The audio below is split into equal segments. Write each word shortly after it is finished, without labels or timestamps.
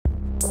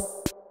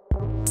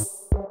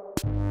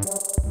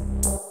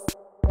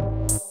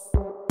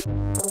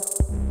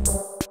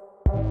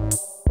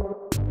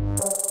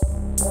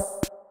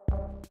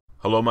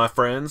Hello my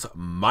friends,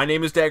 my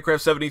name is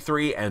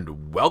Dadcraft73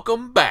 and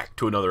welcome back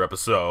to another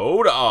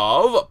episode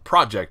of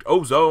Project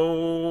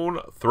Ozone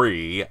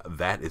 3.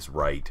 That is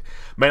right.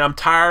 Man, I'm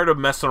tired of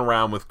messing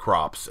around with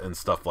crops and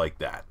stuff like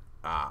that.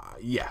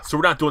 Yeah, so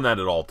we're not doing that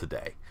at all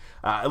today.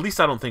 At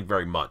least I don't think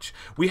very much.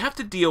 We have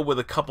to deal with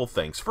a couple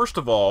things. First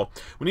of all,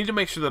 we need to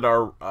make sure that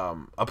our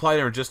applied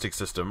energistic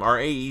system, our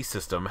AE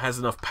system, has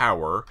enough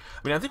power.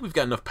 I mean, I think we've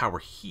got enough power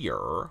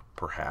here,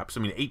 perhaps. I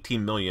mean,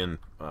 18 million,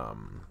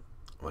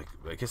 like,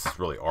 I guess it's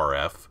really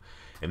RF.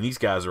 And these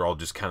guys are all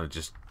just kind of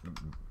just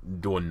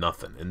doing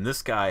nothing. And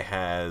this guy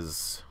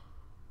has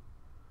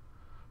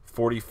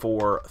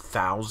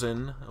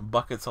 44,000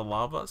 buckets of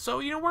lava. So,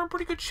 you know, we're in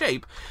pretty good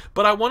shape.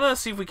 But I want to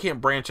see if we can't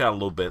branch out a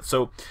little bit.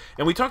 So,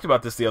 and we talked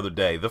about this the other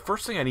day. The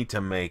first thing I need to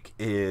make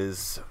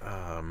is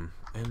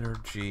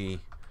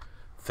energy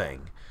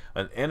thing.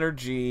 An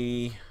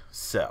energy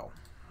cell.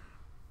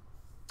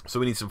 So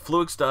we need some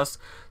ZloYxp dust,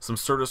 some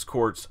Certus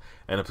quartz,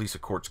 and a piece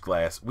of quartz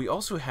glass. We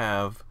also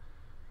have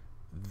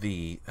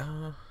the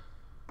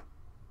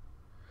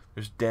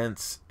there's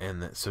dense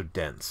and so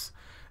dense.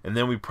 And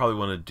then we probably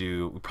want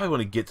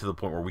to get to the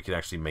point where we can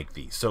actually make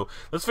these. So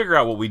let's figure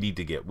out what we need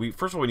to get.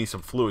 First of all, we need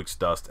some ZloYxp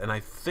dust, and I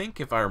think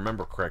if I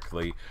remember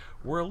correctly,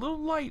 we're a little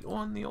light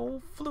on the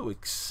old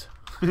ZloYxp.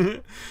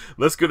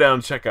 Let's go down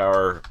and check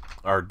our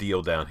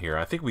deal down here.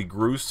 I think we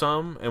grew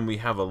some, and we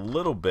have a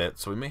little bit,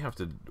 so we may have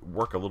to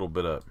work a little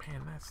bit of.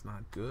 Man, that's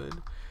not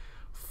good.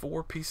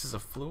 4 pieces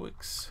of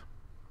ZloYxp.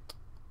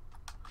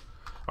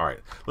 All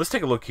right, let's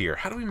take a look here.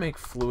 How do we make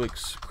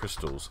ZloYxp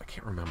crystals? I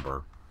can't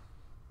remember.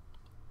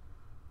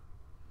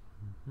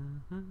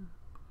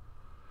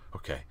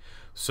 Okay,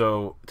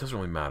 so it doesn't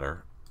really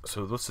matter.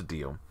 So what's the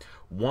deal?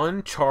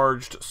 1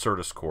 charged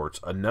Certus quartz,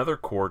 another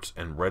quartz,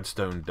 and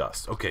redstone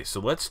dust. Okay, so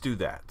let's do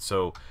that.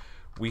 So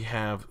we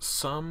have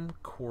some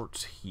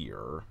quartz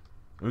here.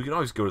 We can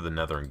always go to the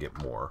nether and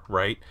get more,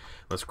 right?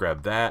 Let's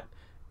grab that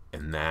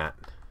and that.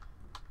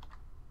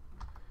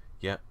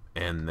 Yep,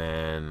 and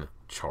then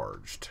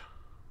charged.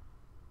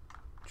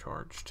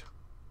 Charged.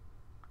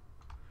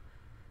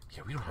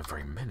 Yeah, we don't have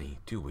very many,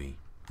 do we?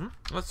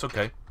 That's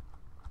okay.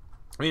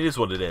 I mean, it is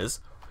what it is.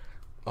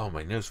 Oh,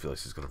 my nose feels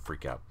like it's going to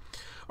freak out.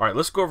 All right,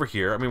 let's go over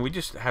here. I mean, we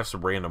just have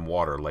some random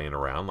water laying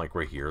around, like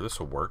right here. This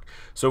will work.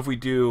 So if we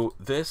do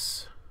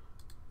this,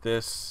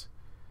 this,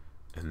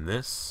 and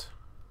this.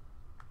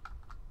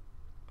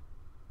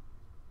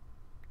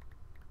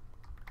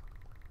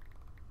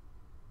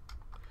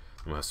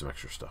 We'll have some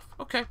extra stuff.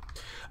 Okay. I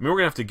mean, we're going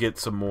to have to get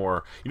some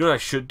more. You know what I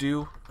should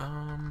do?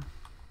 I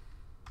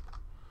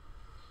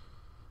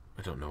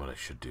don't know what I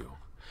should do.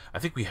 I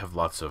think we have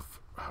lots of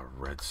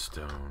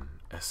redstone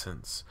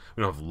essence.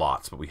 We don't have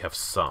lots, but we have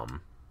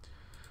some.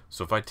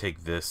 So if I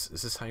take this,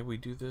 is this how we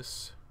do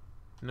this?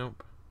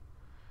 Nope.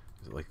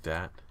 Is it like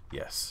that?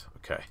 Yes.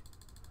 Okay.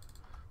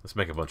 Let's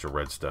make a bunch of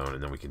redstone,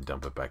 and then we can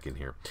dump it back in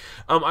here.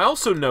 I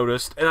also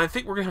noticed, and I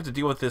think we're going to have to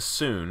deal with this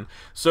soon,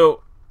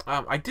 so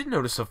I did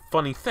notice a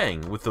funny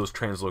thing with those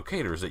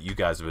translocators that you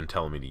guys have been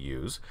telling me to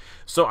use.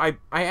 So I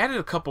added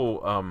a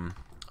couple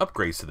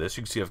upgrades to this.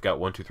 You can see I've got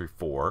 1, 2, 3,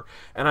 4,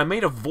 and I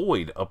made a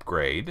void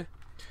upgrade,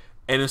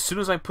 and as soon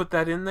as I put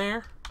that in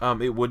there,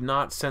 it would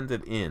not send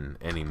it in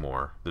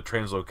anymore. The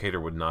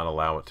translocator would not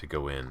allow it to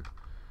go in.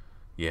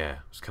 Yeah,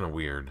 it's kind of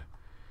weird.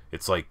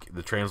 It's like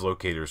the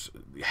translocators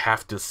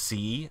have to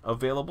see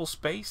available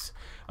space.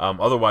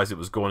 Otherwise, it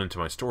was going into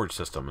my storage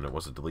system, and it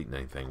wasn't deleting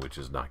anything, which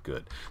is not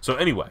good. So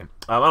anyway,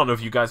 I don't know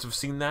if you guys have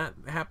seen that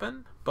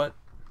happen, but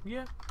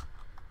yeah.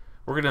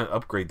 We're going to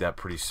upgrade that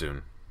pretty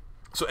soon.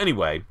 So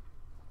anyway,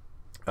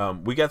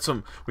 we have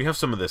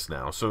some of this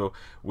now. So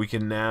we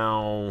can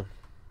now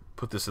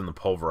put this in the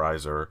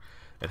pulverizer.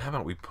 And how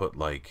about we put,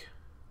 like,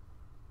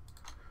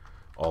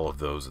 all of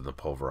those in the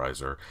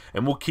pulverizer,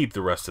 and we'll keep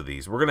the rest of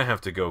these. We're gonna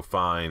have to go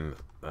find,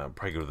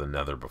 probably go to the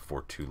nether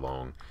before too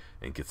long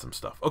and get some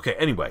stuff. Okay,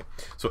 anyway,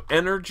 so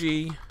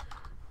energy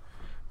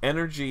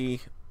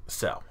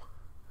cell.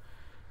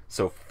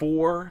 So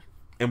 4,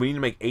 and we need to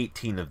make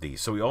 18 of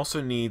these. So we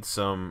also need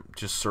some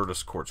just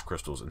Certus quartz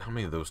crystals. And how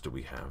many of those do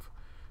we have?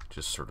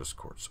 Just Certus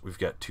quartz. We've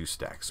got 2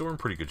 stacks, so we're in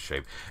pretty good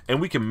shape. And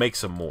we can make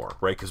some more,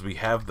 right? Because we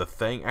have the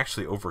thing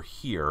actually over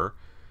here.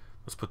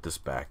 Let's put this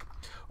back.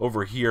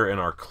 Over here in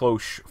our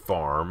cloche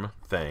farm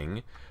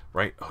thing,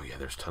 right? Oh, yeah,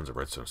 there's tons of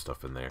redstone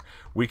stuff in there.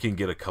 We can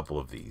get a couple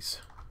of these.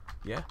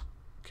 Yeah?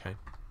 Okay.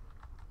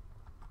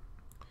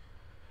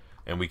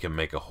 And we can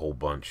make a whole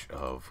bunch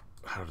of...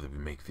 How do we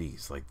make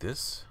these? Like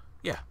this?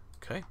 Yeah.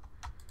 Okay.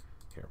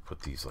 Here,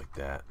 put these like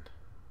that.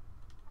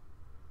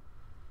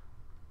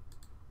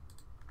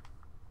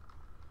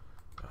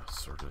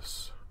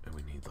 Certus. And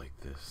we need like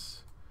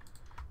this.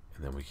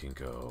 And then we can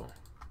go...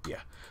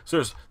 Yeah,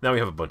 so now we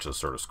have a bunch of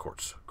Certus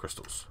quartz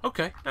crystals.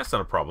 Okay, that's not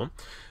a problem.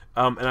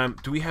 And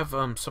do we have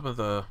some of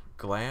the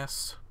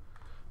glass?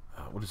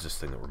 What is this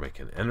thing that we're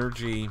making?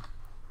 Energy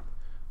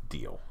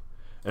deal.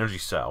 Energy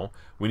cell.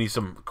 We need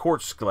some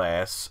quartz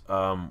glass,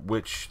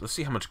 which, let's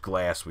see how much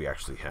glass we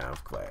actually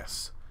have.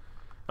 Glass.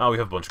 Oh, we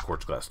have a bunch of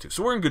quartz glass too.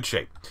 So we're in good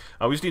shape.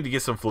 We just need to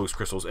get some ZloYxp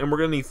crystals. And we're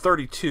going to need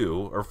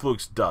 32, or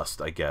ZloYxp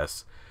dust, I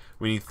guess.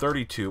 We need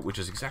 32, which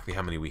is exactly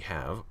how many we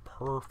have.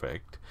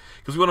 Perfect.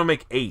 Because we want to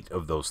make 8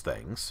 of those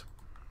things.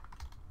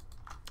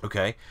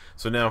 Okay.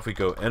 So now if we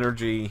go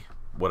energy,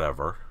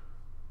 whatever.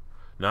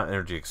 Not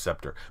energy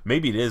acceptor.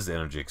 Maybe it is the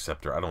energy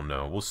acceptor. I don't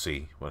know. We'll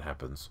see what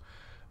happens.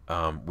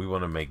 We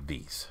want to make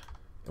these.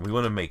 And we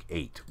want to make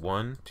 8.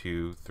 1,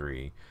 2,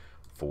 3,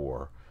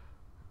 4.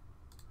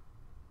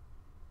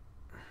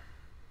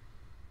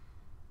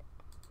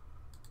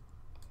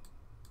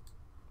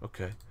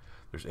 Okay.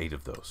 There's 8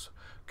 of those.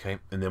 Okay.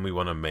 And then we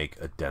want to make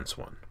a dense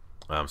one.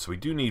 So we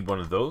do need one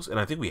of those. And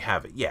I think we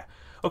have it. Yeah.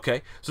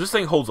 Okay. So this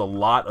thing holds a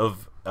lot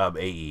of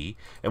AE.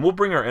 And we'll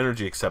bring our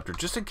energy acceptor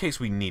just in case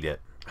we need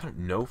it. I don't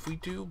know if we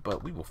do,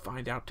 but we will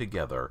find out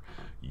together.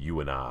 You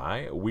and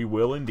I, we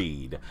will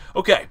indeed.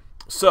 Okay,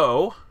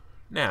 so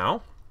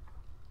now,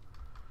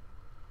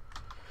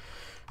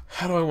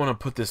 how do I want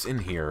to put this in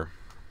here?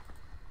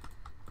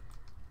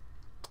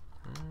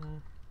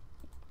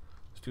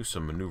 Let's do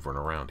some maneuvering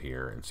around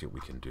here and see what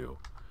we can do.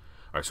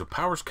 All right, so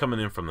power's coming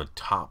in from the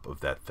top of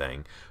that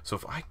thing. So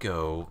if I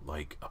go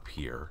like up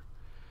here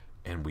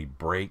and we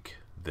break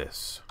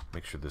this,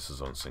 make sure this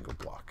is on single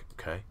block,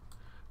 okay?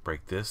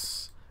 Break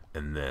this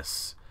and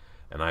this,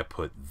 and I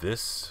put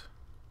this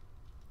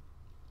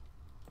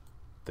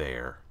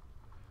there,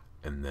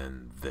 and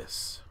then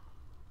this.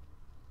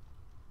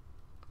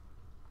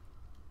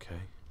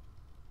 Okay.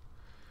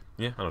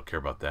 Yeah, I don't care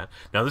about that.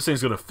 Now this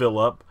thing's going to fill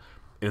up,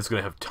 and it's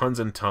going to have tons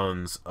and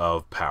tons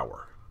of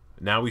power.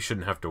 Now we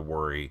shouldn't have to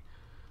worry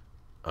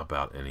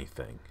about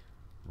anything,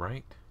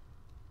 right?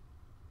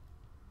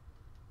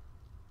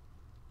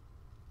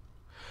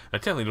 I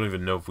technically don't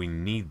even know if we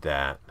need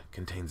that. It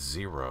contains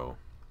 0.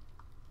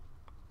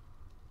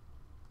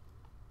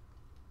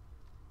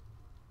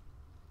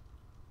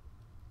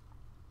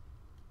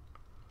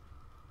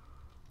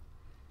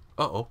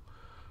 Uh-oh.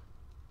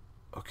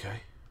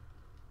 Okay.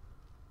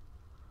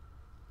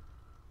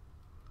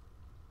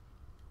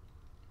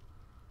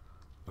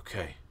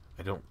 Okay.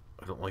 I don't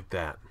like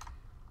that.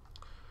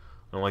 I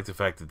don't like the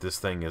fact that this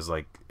thing is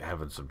like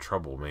having some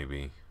trouble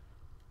maybe.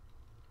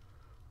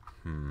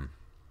 Can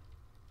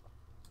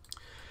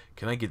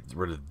I get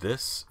rid of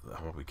this? I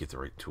hope we get the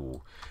right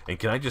tool. And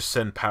can I just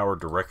send power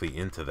directly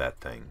into that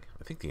thing?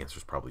 I think the answer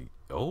is probably,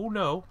 oh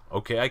no.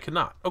 Okay, I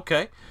cannot.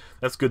 Okay.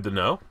 That's good to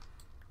know.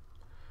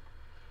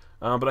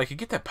 But I could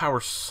get that power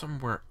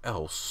somewhere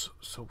else.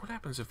 So what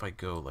happens if I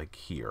go like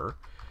here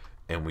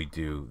and we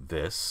do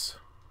this?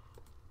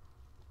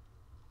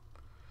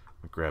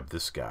 We grab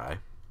this guy.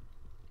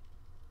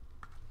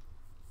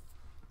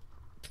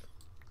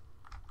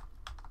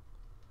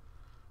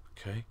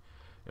 Okay.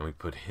 And we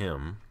put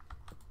him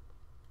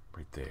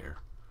right there.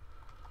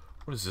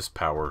 What is this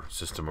power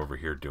system over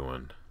here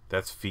doing?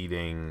 That's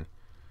feeding...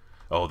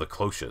 Oh, the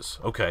cloches.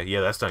 Okay,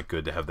 yeah, that's not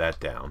good to have that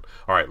down.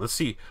 All right, let's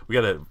see. We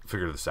got to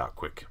figure this out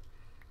quick.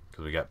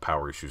 Because we got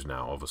power issues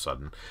now all of a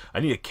sudden. I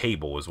need a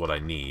cable is what I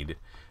need.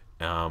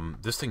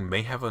 This thing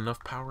may have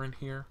enough power in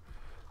here.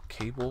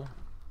 Cable.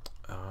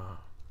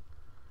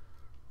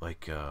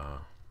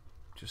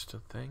 Just a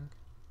thing.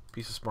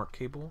 Piece of smart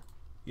cable.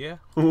 Yeah.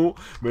 Man,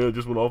 I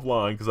just went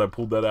offline because I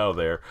pulled that out of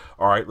there.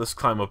 All right, let's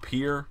climb up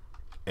here.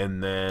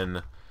 And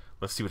then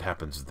let's see what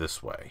happens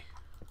this way.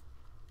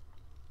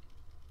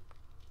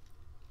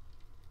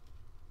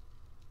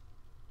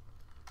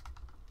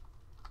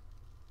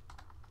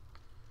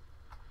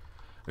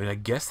 I mean, I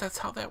guess that's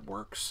how that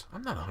works.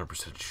 I'm not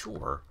 100%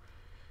 sure,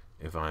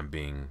 if I'm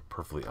being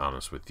perfectly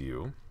honest with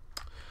you.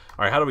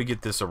 All right, how do we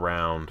get this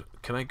around?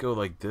 Can I go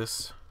like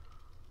this?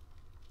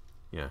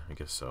 Yeah, I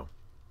guess so.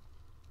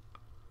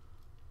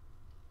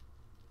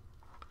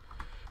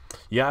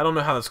 Yeah, I don't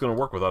know how that's going to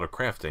work with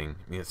Autocrafting.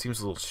 I mean, it seems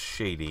a little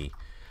shady.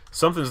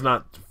 Something's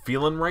not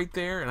feeling right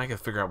there, and I got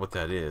to figure out what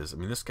that is. I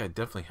mean, this guy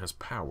definitely has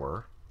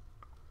power.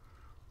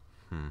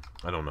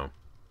 I don't know.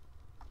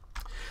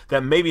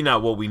 That may be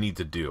not what we need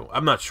to do.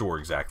 I'm not sure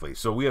exactly.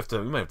 So we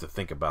might have to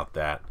think about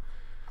that.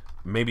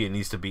 Maybe it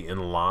needs to be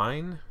in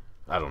line.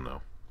 I don't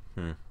know.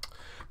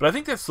 But I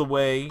think that's the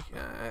way.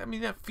 I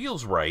mean, that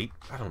feels right.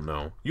 I don't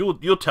know.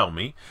 You'll tell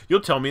me.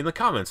 You'll tell me in the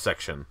comments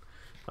section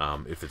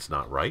if it's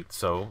not right.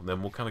 So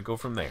then we'll kind of go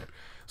from there.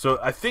 So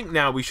I think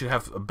now we should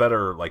have a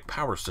better like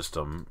power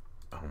system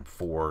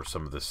for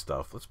some of this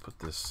stuff. Let's put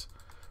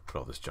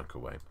all this junk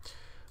away.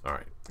 All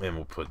right, and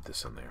we'll put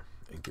this in there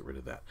and get rid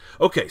of that.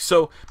 Okay,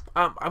 so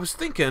I was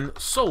thinking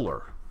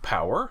solar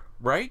power,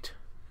 right?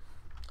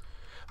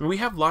 I mean, we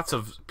have lots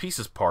of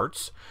pieces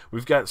parts.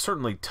 We've got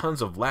certainly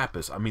tons of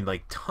lapis. I mean,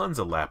 like tons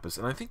of lapis,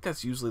 and I think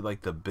that's usually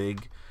like the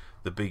big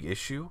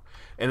issue.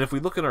 And if we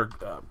look at our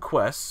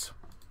quests,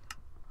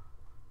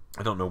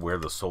 I don't know where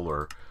the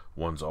solar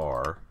ones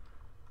are.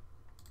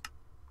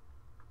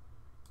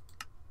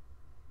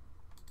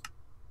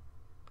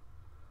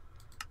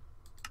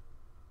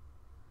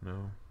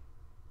 No.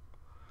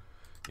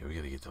 Yeah, we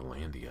gotta get to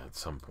Landia at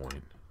some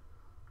point.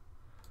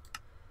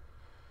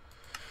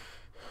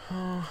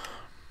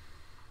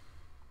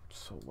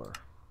 Solar.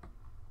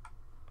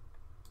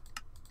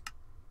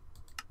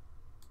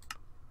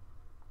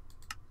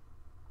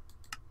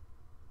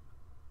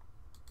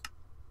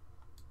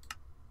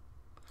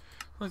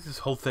 Like this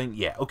whole thing.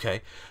 Yeah,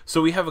 okay.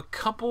 So we have a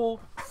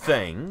couple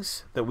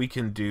things that we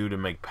can do to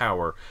make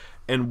power.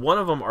 And one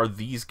of them are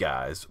these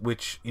guys,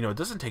 which, you know, it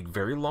doesn't take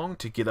very long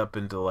to get up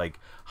into, like,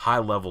 high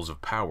levels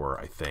of power,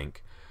 I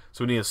think.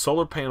 So we need a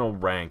solar panel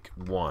rank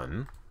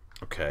 1.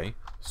 Okay.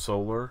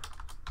 Solar.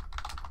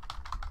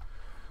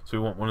 So we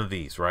want one of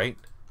these, right?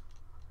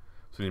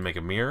 So we need to make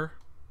a mirror.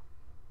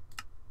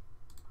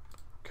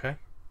 Okay.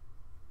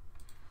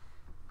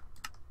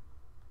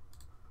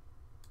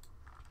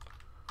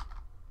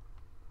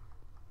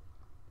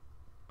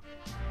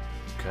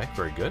 Okay,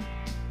 very good.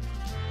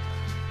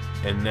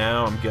 And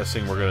now I'm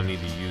guessing we're going to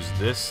need to use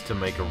this to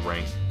make a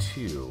rank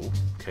 2.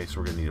 Okay, so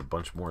we're going to need a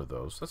bunch more of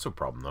those. That's no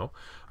problem, though.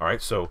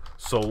 Alright, so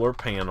solar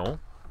panel.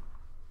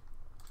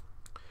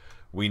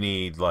 We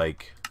need,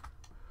 like,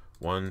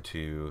 1,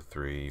 2,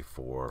 3,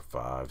 4,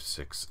 5,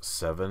 6,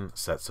 7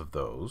 sets of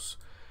those.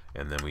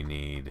 And then we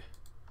need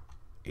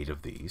 8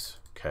 of these.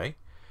 Okay.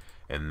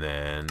 And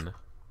then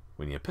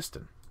we need a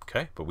piston.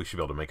 Okay, but we should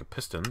be able to make a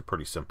piston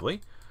pretty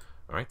simply.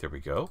 Alright, there we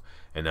go.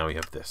 And now we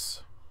have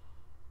this.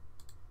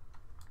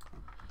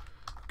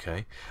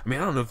 Okay. I mean,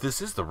 I don't know if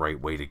this is the right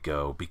way to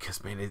go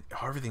because, man,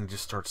 everything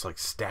just starts, like,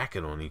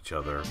 stacking on each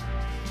other.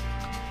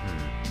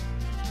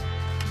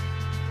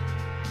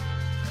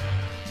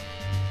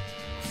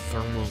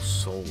 Thermal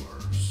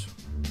solars.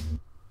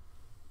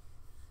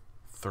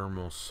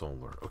 Thermal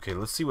solar. Okay,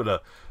 let's see what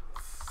a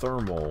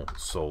thermal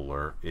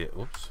solar is.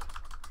 Oops.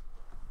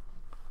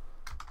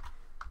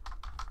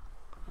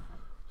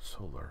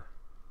 Solar.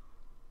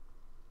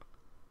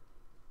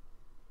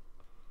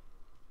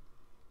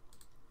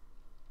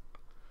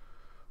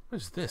 What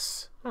is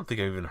this? I don't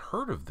think I've even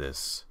heard of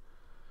this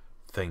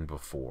thing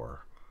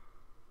before.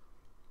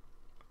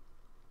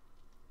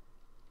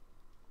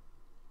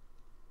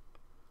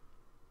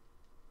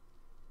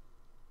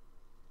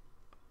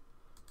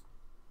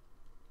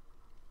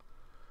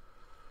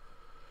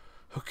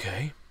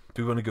 Okay.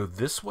 Do we want to go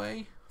this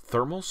way?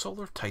 Thermal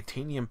solar?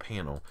 Titanium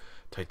panel.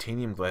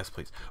 Titanium glass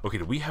plates. Okay,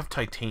 do we have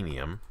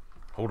titanium?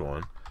 Hold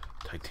on.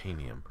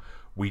 Titanium.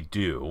 We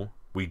do.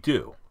 We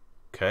do.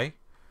 Okay.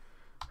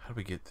 How do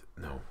we get...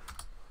 No.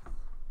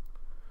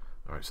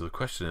 Alright, so the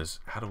question is,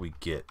 how do we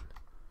get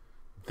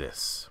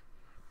this?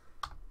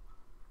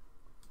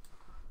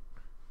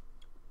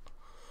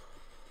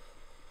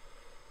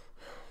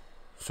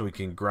 So we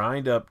can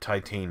grind up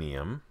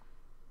titanium.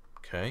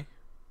 Okay.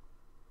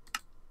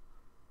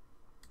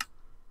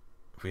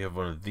 If we have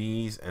one of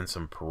these and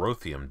some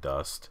pyrotheum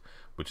dust,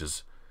 which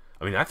is...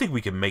 I mean, I think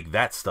we can make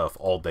that stuff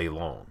all day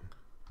long.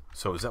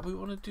 So is that what we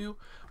want to do?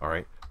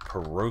 Alright,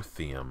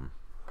 pyrotheum.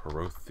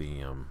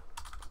 Pyrotheum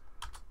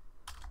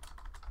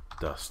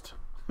dust.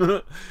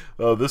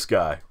 Oh, this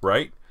guy,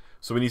 right?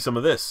 So we need some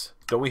of this.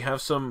 Don't we have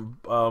some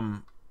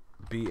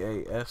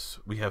BAS?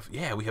 We have,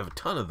 yeah, we have a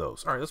ton of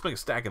those. All right, let's make a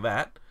stack of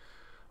that.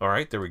 All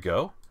right, there we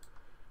go.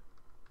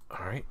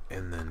 All right,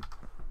 and then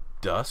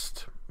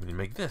dust. We need to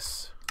make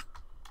this.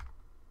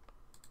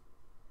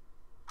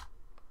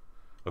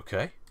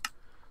 Okay,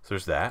 so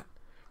there's that.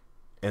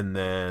 And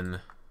then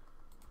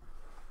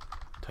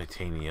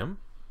titanium.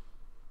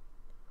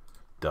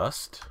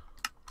 Dust.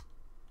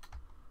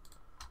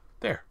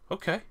 There.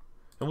 Okay.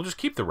 And we'll just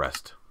keep the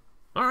rest.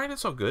 Alright,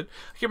 that's all good.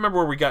 I can't remember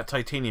where we got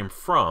titanium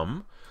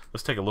from.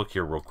 Let's take a look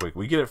here real quick.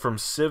 We get it from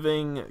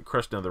sieving,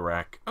 crushed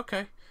netherrack.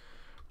 Okay.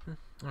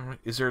 Alright.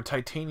 Is there a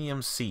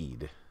titanium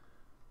seed?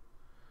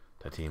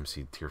 Titanium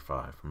seed tier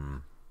 5.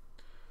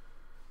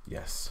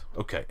 Yes.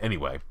 Okay.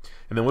 Anyway.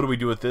 And then what do we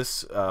do with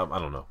this? I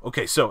don't know.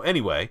 Okay, so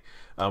anyway,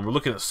 we're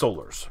looking at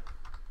solars.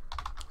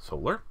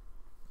 Solar.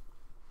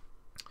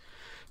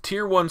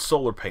 Tier 1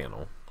 solar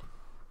panel.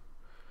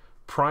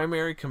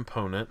 Primary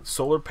component,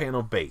 solar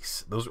panel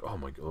base. Those are, oh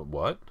my god,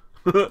 what?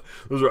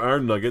 Those are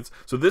iron nuggets.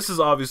 So this is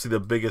obviously the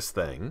biggest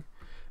thing.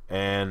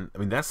 And, I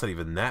mean, that's not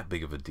even that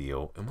big of a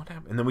deal. And what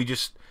happened? And then we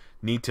just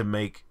need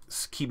to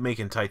keep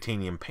making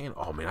titanium panel.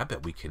 Oh, man, I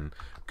bet we can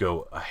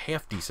go a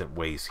half decent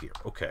ways here.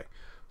 Okay,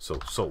 so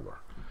solar.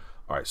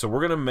 All right, so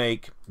we're going to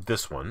make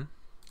this one.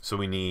 So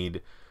we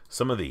need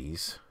some of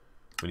these.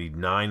 We need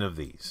 9 of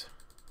these.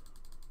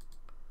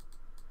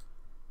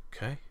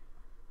 Okay.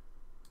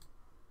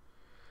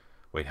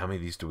 Wait, how many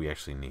of these do we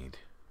actually need?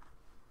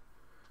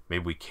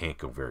 Maybe we can't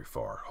go very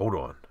far. Hold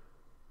on.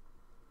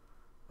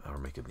 We're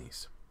making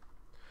these.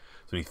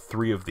 So we need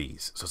 3 of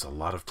these. So it's a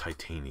lot of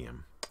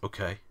titanium.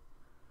 Okay.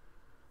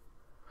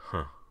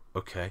 Huh.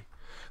 Okay.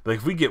 Like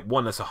if we get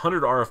one, that's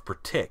 100 RF per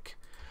tick.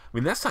 I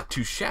mean, that's not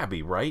too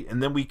shabby, right?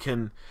 And then we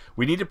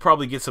need to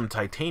probably get some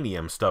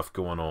titanium stuff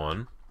going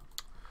on.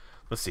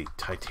 Let's see.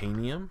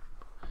 Titanium.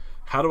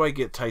 How do I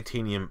get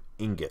titanium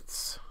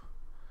ingots?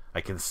 I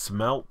can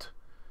smelt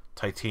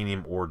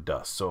titanium ore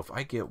dust. So if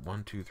I get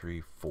 1, 2,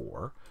 3,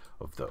 4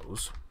 of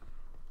those,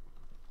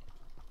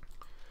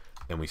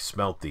 and we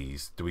smelt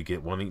these, do we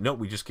get one? No,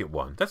 we just get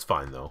one. That's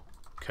fine though.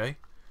 Okay.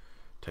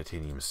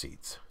 Titanium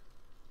seeds.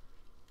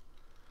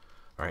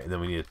 All right, and then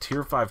we need a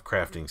tier 5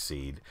 crafting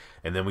seed,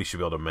 and then we should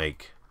be able to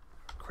make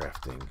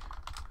crafting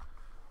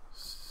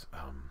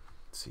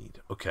seed.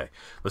 Okay,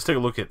 let's take a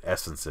look at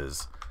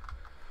essences.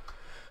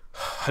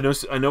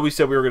 I know we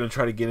said we were going to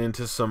try to get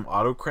into some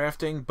auto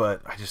crafting,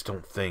 but I just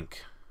don't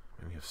think.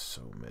 We have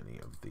so many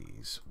of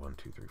these. 1,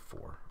 2, 3,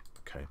 4.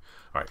 Okay.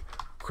 All right.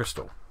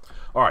 Crystal.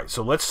 All right.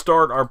 So let's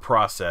start our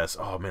process.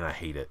 Oh man, I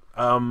hate it.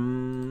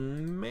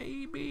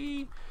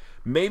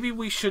 Maybe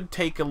we should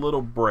take a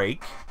little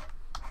break.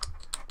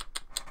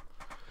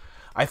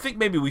 I think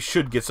maybe we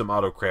should get some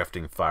auto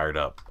crafting fired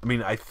up. I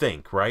mean, I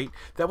think, right?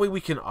 That way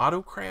we can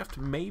auto craft,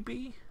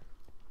 maybe.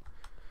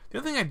 The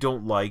other thing I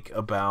don't like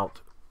about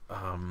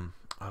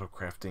auto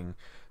crafting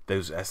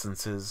those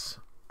essences,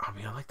 I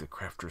mean, I like the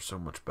crafter so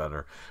much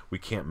better. We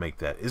can't make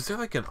that. Is there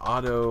like an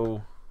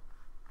auto...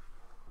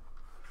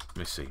 Let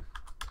me see.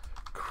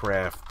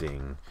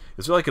 Crafting.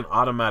 Is there like an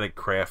automatic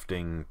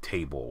crafting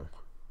table?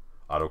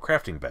 Auto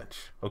crafting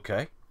bench.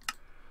 Okay.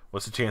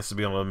 What's the chance to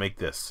be able to make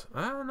this?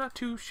 Not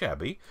too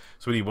shabby.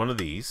 So we need one of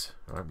these.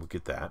 All right, we'll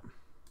get that. And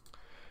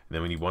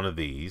then we need one of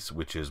these,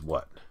 which is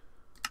what?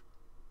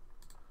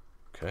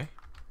 Okay.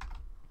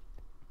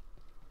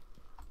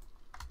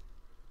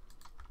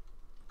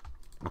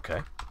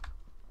 Okay.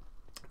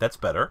 That's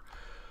better.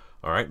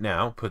 All right,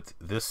 now put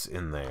this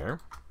in there.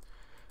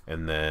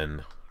 And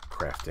then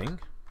crafting.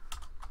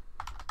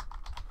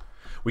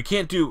 We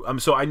can't do...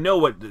 so I know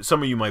what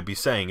some of you might be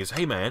saying is,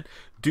 hey man,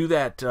 do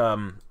that...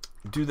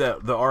 do the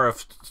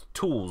RF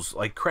tools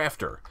like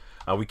crafter.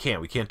 We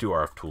can't do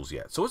RF tools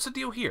yet. So what's the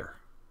deal here?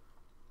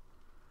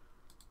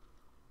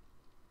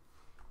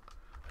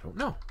 I don't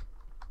know.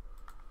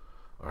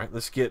 All right,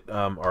 let's get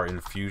our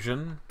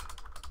infusion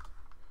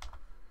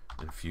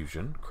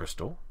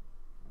crystal.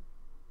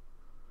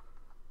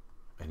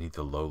 I need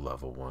the low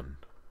level one.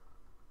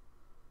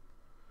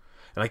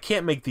 And I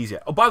can't make these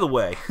yet. Oh, by the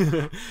way,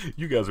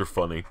 you guys are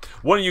funny.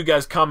 One of you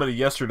guys commented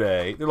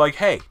yesterday. They're like,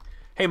 hey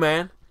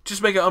man,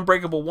 just make an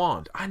unbreakable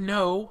wand. I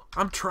know.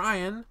 I'm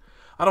trying.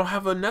 I don't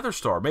have a nether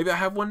star. Maybe I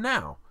have one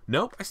now.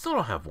 Nope, I still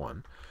don't have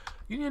one.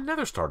 You need a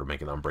nether star to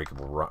make an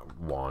unbreakable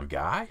wand,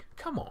 guy.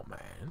 Come on,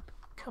 man.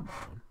 Come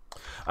on.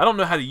 I don't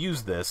know how to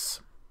use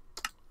this.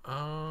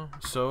 It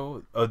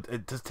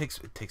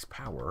takes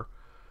power,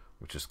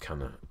 which is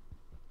kind of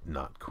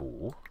not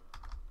cool.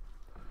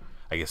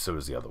 I guess so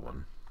is the other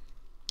one.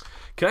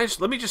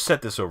 Let me just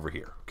set this over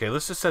here. Okay,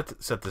 let's just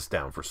set this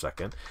down for a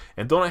second.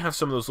 And don't I have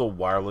some of those little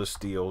wireless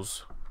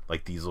deals?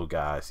 Like these little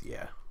guys?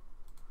 Yeah.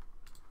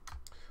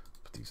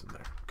 Put these in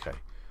there. Okay.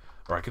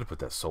 Or I could have put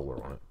that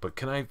solar on it. But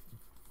can I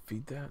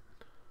feed that?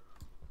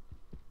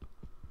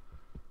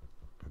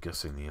 I'm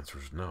guessing the answer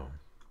is no.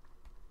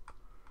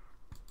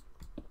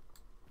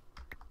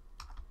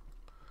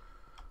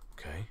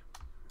 Okay.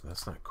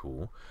 That's not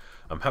cool.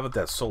 How about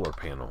that solar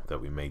panel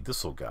that we made?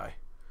 This little guy.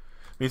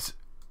 I mean, it's...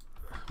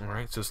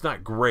 Alright, so it's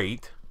not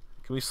great.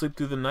 Can we sleep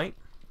through the night?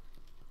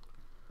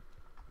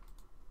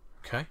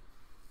 Okay.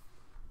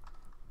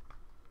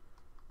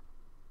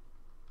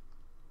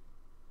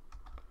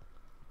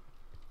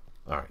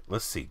 Alright,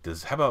 let's see.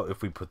 How about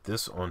if we put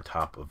this on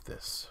top of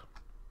this?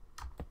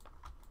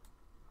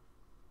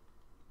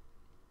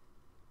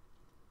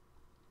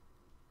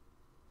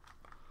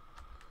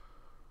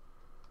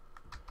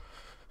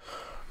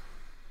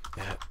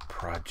 At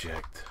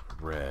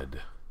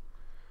ProjectRed.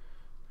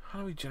 How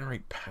do we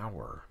generate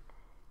power?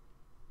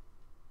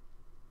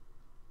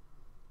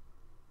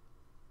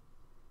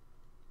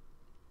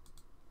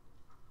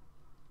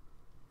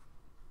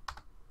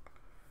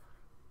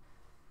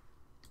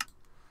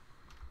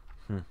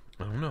 I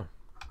don't know.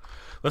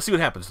 Let's see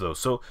what happens though.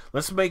 So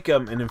let's make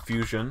an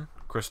infusion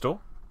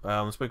crystal.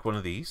 Let's make one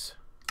of these.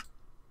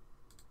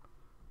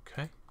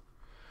 Okay.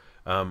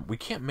 We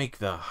can't make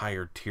the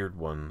higher tiered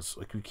ones.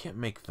 Like we can't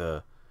make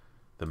the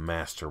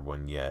master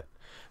one yet.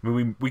 I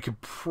mean, we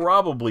could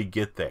probably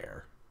get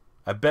there.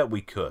 I bet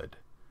we could.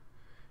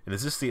 And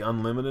is this the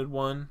unlimited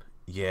one?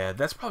 Yeah,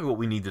 that's probably what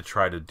we need to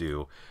try to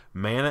do.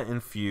 Mana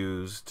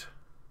infused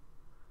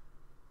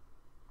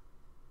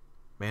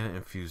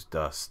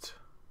dust.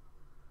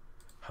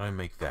 How do I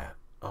make that?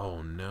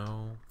 Oh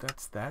no,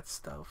 that's that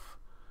stuff.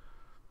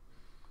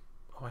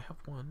 Oh, I have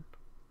one.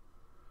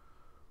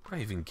 Where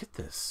do I even get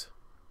this?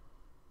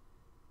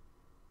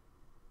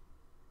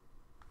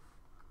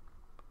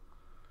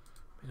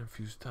 Mana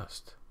infused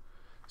dust.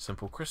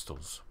 Simple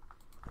crystals.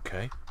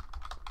 Okay.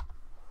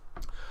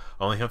 I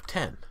only have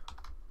 10.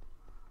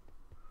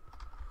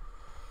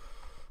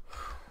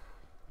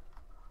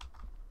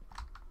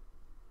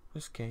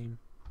 This game.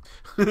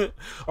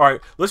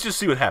 Alright, let's just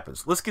see what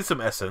happens. Let's get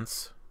some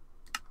essence.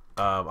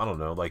 I don't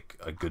know, like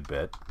a good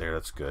bit. There,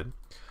 that's good.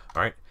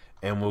 Alright,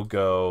 and we'll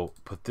go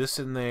put this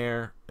in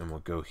there, and we'll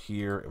go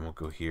here, and we'll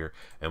go here,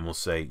 and we'll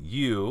say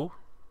you...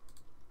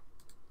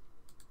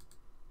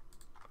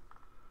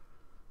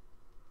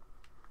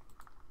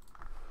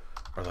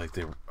 Are like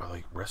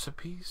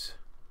recipes?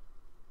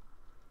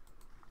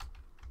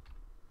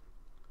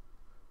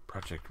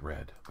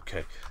 ProjectRed.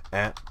 Okay.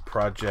 At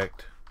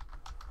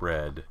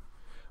ProjectRed.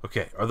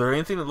 Okay. Are there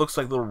anything that looks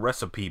like little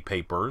recipe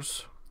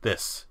papers?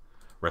 This.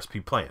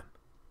 Recipe plan.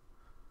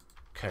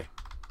 Okay.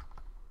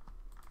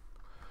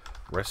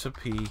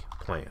 Recipe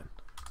plan.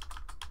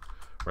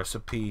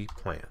 Recipe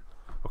plan.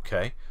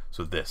 Okay.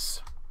 So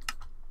this.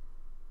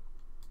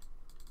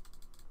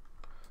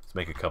 Let's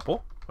make a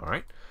couple. All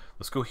right.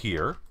 Let's go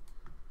here.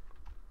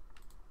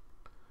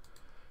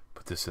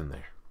 Put this in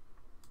there.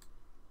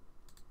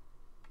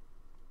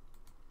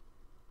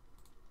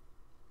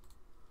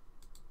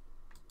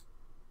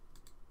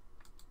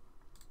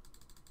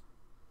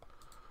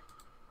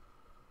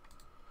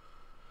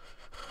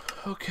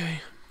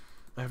 Okay.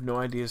 I have no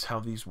ideas how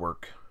these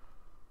work.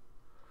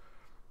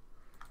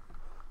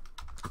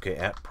 Okay,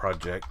 at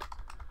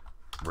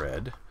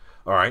ProjectRed.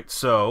 Alright,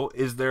 so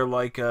is there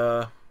like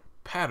a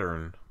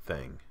pattern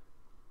thing?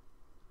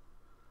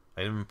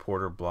 Item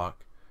importer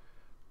block.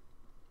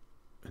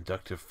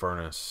 Inductive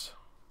furnace.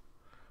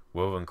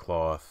 Woven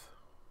cloth.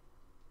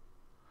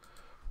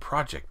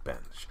 Project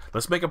bench.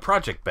 Let's make a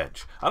project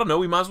bench. I don't know,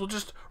 we might as well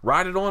just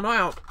ride it on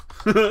out.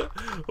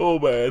 Oh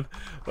man,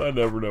 I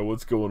never know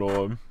what's going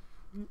on.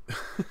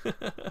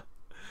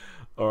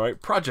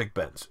 Alright, project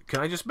bench. Can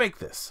I just make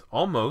this?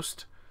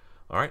 Almost.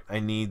 Alright, I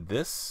need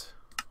this.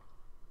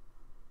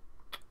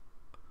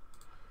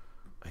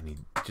 I need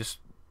just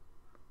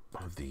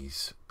one of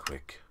these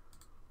quick.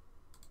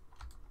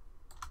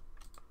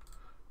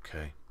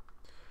 Okay.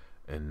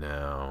 And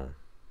now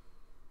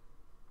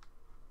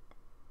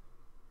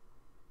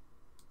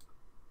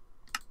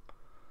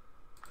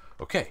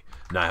okay,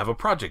 now I have a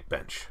project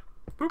bench.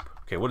 Boop.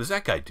 Okay, what does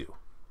that guy do?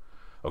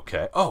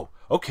 Okay. Oh,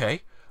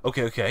 okay.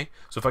 Okay.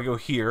 So if I go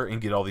here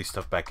and get all these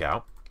stuff back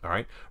out, all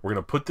right, we're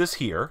going to put this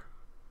here.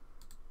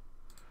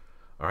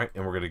 All right,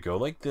 and we're going to go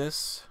like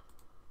this.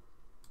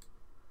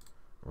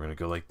 We're going to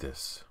go like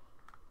this.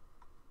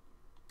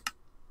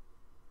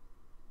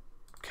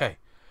 Okay.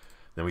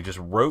 Then we just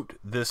wrote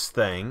this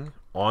thing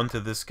onto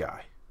this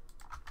guy.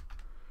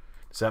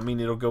 Does that mean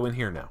it'll go in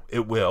here now?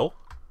 It will.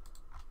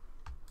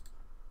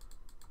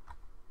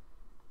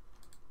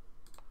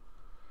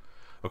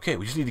 Okay,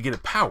 we just need to get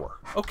it power.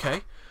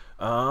 Okay.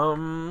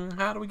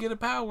 How do we get it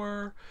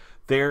power?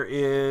 There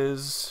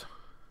is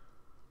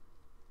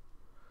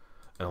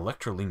an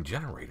electroline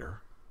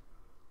generator.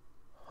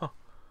 Huh.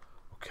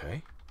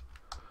 Okay.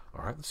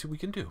 All right, let's see what we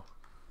can do.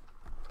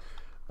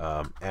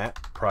 At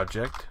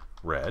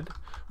ProjectRed.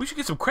 We should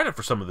get some credit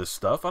for some of this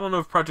stuff. I don't know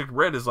if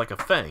ProjectRed is like a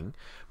thing,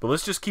 but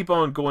let's just keep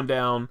on going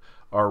down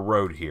our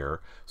road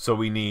here. So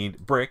we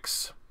need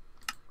bricks.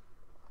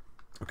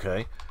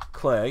 Okay.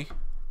 Clay.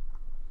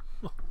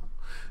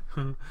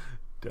 Dang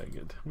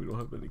it. We don't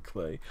have any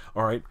clay.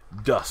 Alright.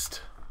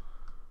 Dust.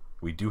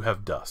 We do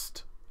have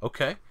dust.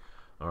 Okay.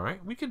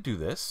 Alright. We can do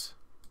this.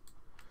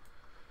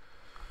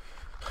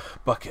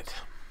 Bucket.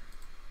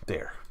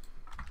 There.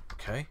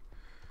 Okay.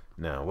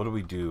 Now, what do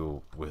we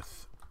do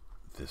with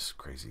this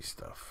crazy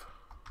stuff?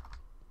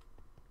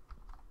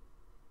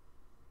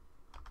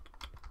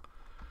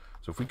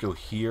 So if we go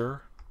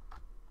here.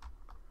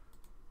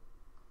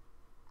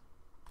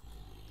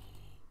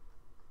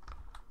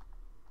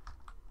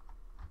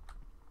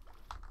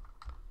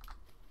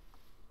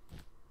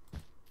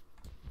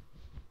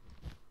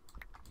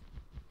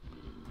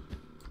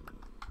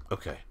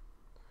 Okay.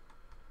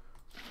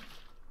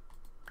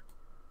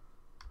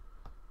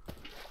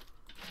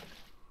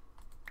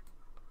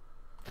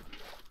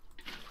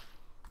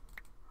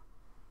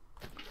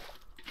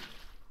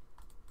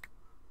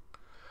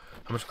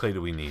 How much clay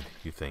do we need,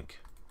 you think?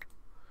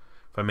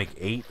 If I make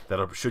 8,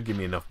 that should give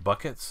me enough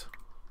buckets.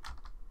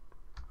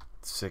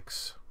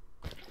 6.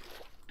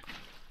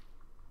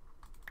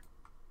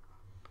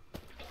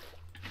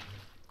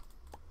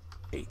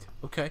 8.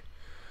 Okay.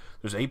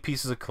 There's 8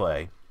 pieces of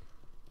clay.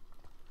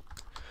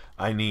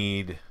 I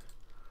need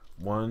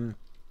 1,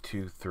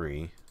 2,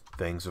 3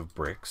 things of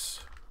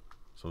bricks.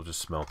 So we'll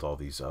just smelt all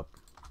these up.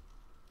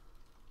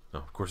 Oh,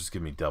 of course it's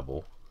giving me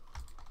double.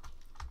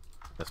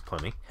 That's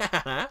plenty.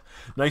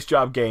 Nice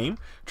job, game.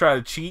 Try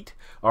to cheat.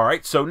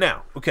 Alright, so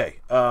now, okay.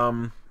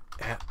 At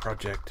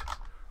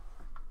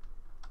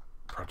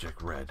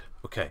ProjectRed.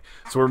 Okay,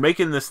 so we're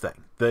making this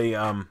thing.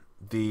 No.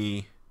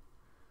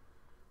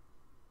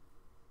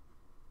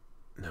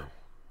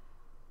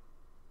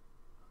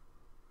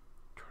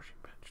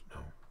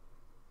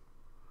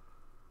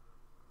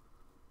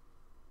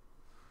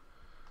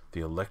 The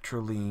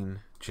electroline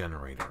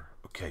generator.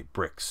 Okay,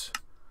 bricks.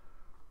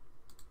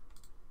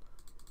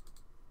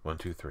 1,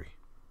 2, 3.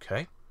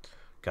 Okay,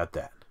 got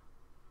that.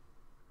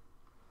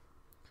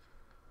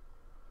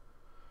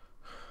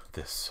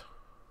 This.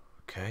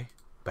 Okay,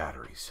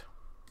 batteries.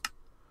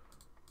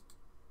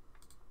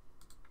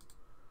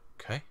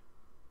 Okay.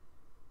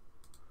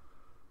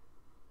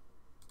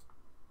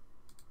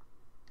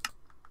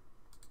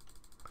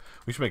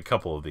 We should make a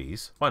couple of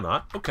these. Why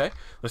not? Okay,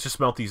 let's just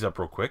smelt these up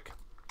real quick.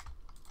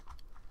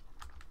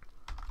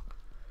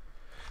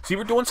 See,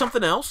 we're doing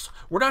something else.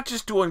 We're not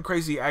just doing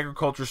crazy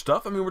agriculture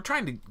stuff. I mean, we're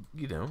trying to,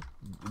 you know,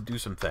 do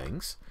some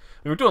things. I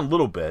mean, we're doing a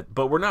little bit,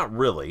 but we're not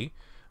really.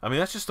 I mean,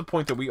 that's just the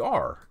point that we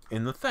are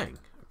in the thing.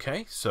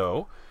 Okay,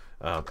 so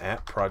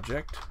at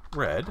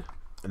ProjectRed,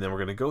 and then we're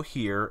going to go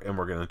here, and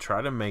we're going to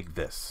try to make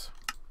this.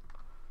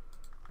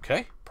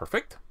 Okay,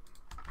 perfect.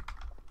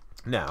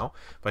 Now,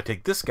 if I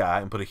take this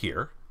guy and put it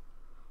here,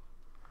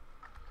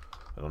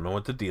 I don't know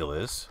what the deal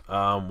is.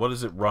 What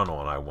does it run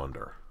on, I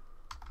wonder?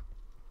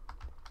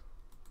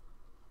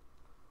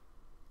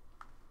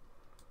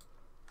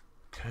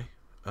 Okay.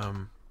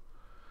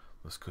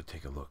 Let's go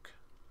take a look.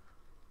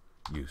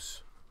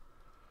 Use.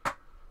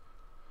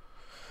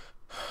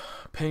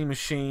 Penny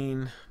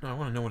machine. No, I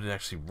want to know what it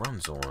actually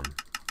runs on.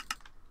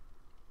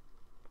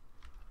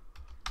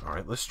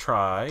 Alright, let's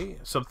try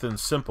something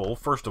simple,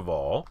 first of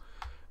all.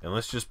 And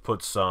let's just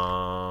put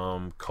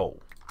some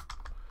coal.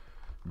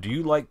 Do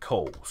you like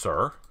coal,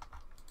 sir?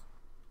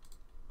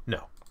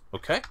 No.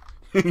 Okay.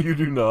 You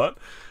do not.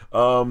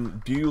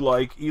 Do you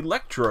like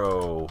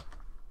electro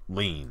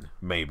lean,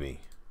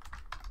 maybe?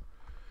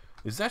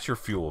 Is that your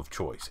fuel of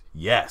choice?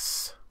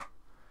 Yes.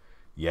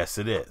 Yes,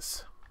 it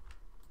is.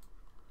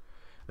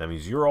 That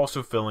means you're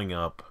also filling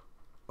up.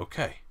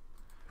 Okay.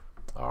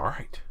 All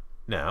right.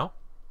 Now.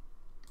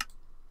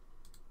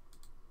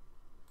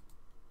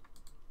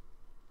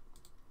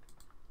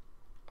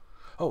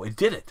 Oh, it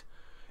did it.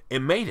 It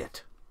made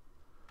it.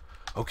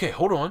 Okay,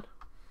 hold on.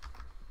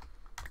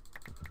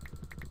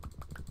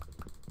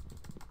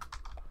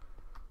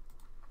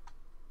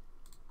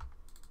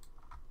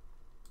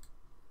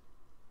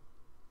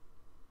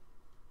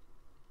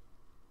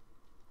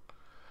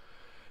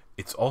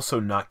 It's also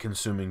not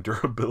consuming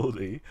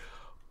durability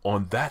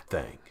on that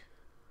thing.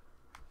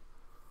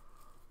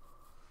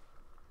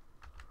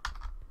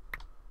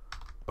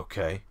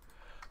 Okay.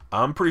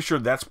 I'm pretty sure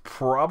that's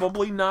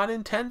probably not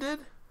intended.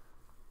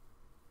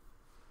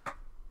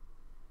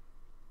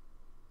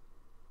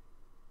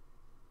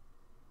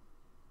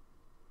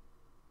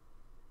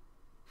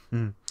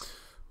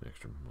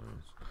 Extra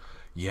miles.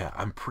 Yeah,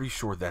 I'm pretty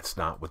sure that's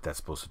not what that's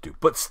supposed to do.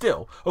 But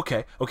still,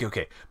 okay.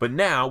 But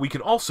now we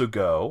can also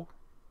go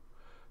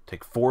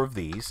take 4 of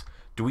these.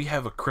 Do we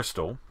have a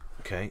crystal?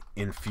 Okay,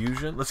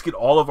 infusion. Let's get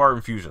all of our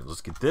infusions.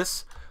 Let's get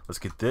this. Let's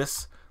get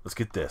this. Let's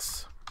get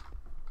this.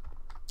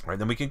 All right,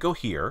 then we can go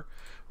here.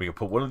 We can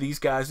put one of these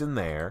guys in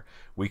there.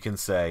 We can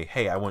say,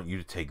 hey, I want you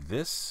to take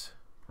this,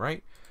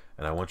 right?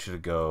 And I want you to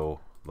go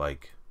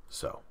like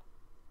so.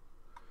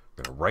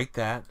 We're going to write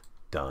that.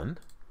 Done.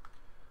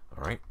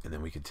 All right, and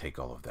then we can take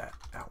all of that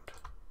out.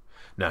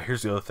 Now,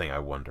 here's the other thing I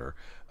wonder.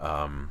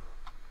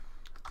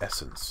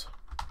 Essence.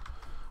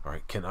 All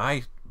right, can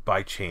I,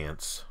 by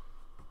chance...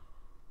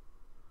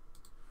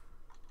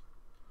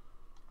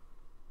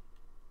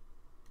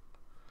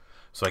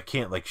 So I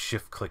can't, like,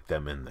 shift-click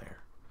them in there.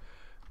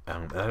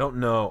 And I don't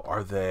know,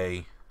 are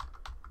they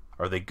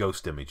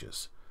ghost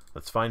images?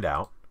 Let's find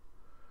out.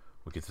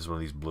 We'll get this one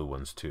of these blue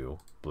ones, too.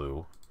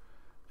 Blue.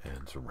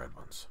 And some red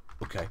ones.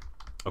 Okay.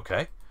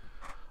 Okay.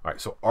 All right,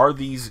 so are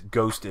these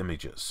ghost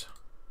images?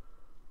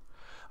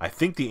 I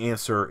think the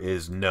answer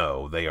is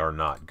no, they are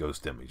not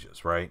ghost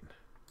images, right?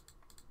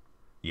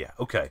 Yeah,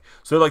 okay.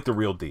 So they're like the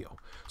real deal.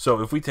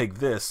 So if we take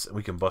this,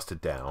 we can bust it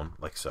down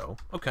like so.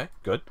 Okay,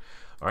 good.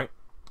 All right.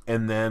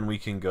 And then we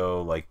can go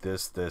like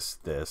this, this,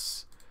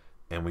 this,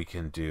 and we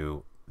can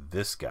do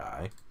this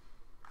guy,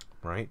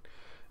 right?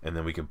 And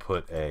then we can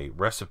put a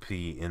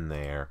recipe in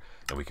there,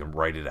 and we can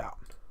write it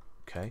out,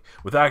 okay?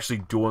 Without actually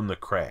doing the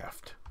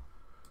craft.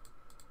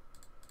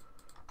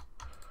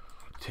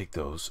 Take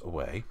those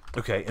away.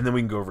 Okay, and then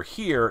we can go over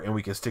here, and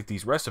we can stick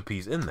these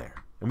recipes in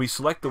there. And we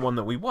select the one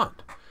that we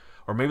want.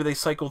 Or maybe they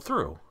cycle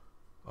through.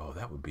 Oh,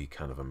 that would be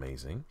kind of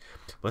amazing.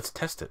 Let's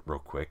test it real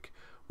quick.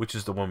 Which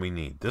is the one we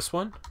need? This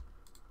one?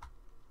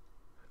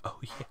 Oh,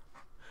 yeah.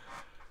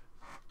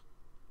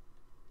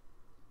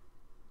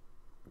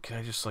 Can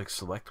I just, like,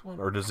 select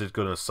one? Or does it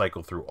going to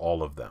cycle through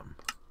all of them?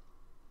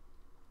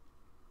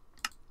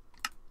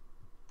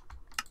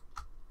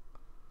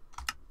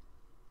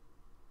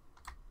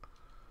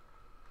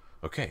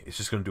 Okay, it's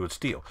just going to do its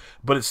deal.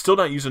 But it's still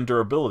not using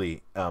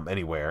durability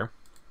anywhere,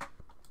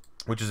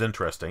 which is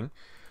interesting.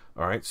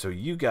 All right, so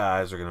you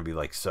guys are going to be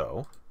like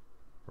so,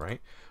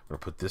 right? We're going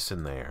to put this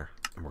in there,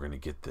 and we're going to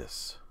get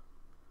this.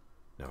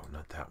 No,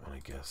 not that one, I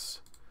guess.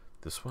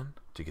 This one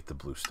to get the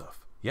blue stuff.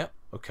 Yep,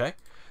 okay.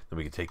 Then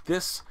we can take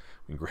this.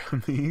 We can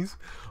grab these.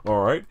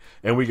 All right,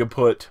 and we can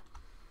put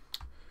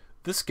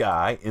this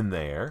guy in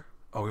there.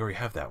 Oh, we already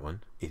have that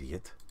one.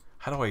 Idiot.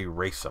 How do I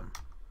erase them?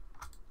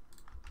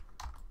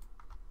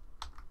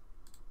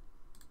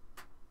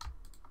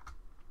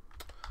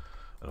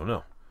 I don't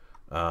know.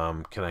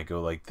 Can I go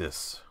like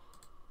this?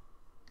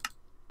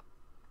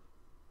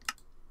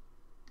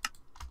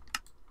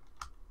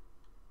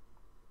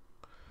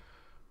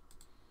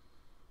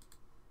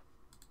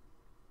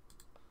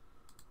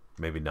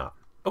 Maybe not.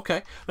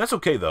 Okay, that's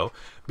okay though,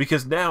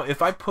 because now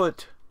if I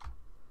put...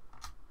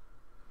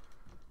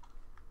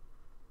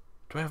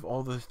 Do I have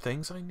all the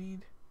things I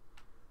need?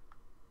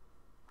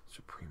 It's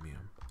a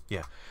premium.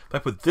 Yeah, if I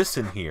put this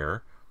in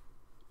here,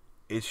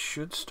 it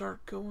should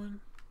start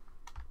going.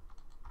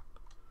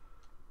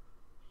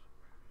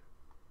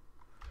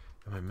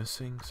 Am I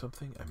missing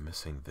something? I'm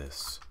missing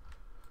this.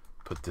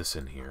 Put this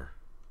in here.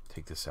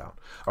 Take this out.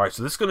 All right,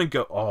 so this is going to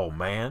go... Oh,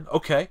 man.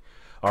 Okay.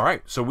 All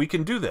right, so we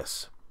can do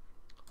this.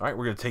 All right,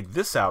 we're going to take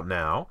this out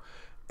now.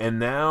 And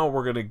now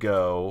we're going to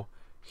go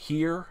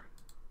here.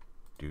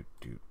 And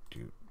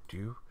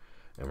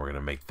And we're going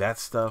to make that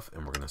stuff,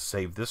 and we're going to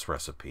save this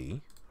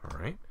recipe. All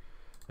right.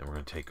 And we're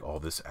going to take all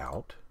this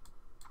out.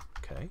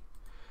 Okay.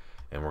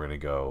 And we're going to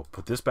go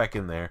put this back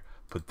in there,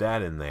 put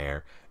that in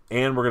there,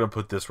 and we're going to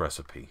put this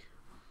recipe.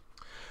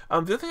 The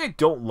other thing I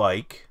don't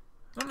like,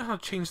 I don't know how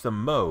to change the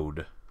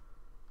mode.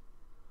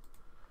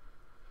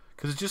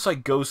 Because it just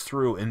like goes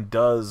through and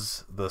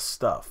does the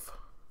stuff,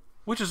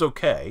 which is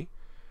okay.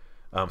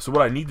 So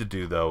what I need to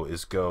do, though,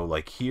 is go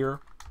like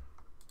here.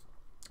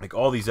 Like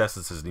all these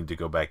essences need to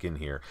go back in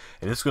here.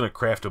 And it's going to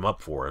craft them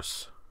up for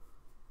us.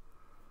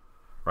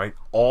 Right?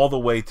 All the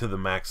way to the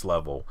max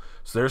level.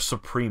 So there's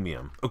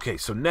Supremium. Okay,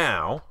 so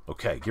now,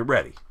 okay, get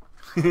ready.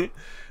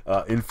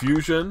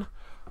 Infusion,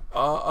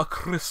 a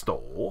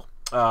crystal.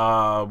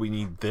 We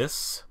need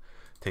this.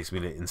 Takes me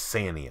to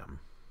Insanium.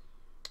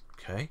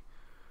 Okay.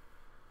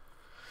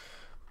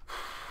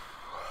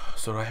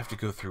 So I have to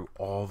go through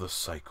all the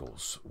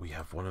cycles. We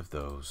have one of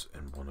those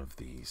and one of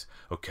these.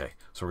 Okay,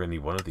 so we're going to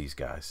need one of these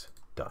guys.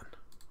 Done.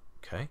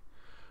 Okay.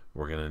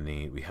 We're going to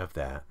need, we have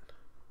that.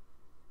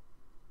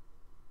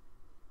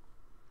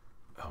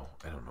 Oh,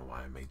 I don't know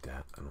why I made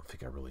that. I don't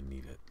think I really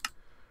need it.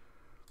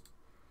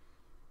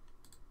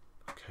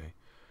 Okay.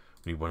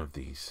 We need one of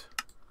these.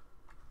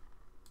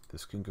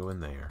 This can go in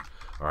there.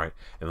 All right.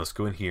 And let's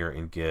go in here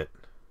and get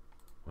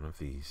one of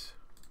these.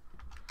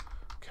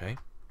 Okay.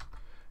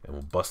 And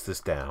we'll bust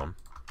this down.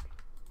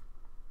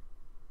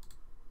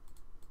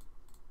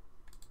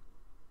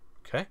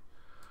 Okay.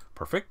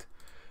 Perfect.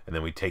 And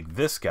then we take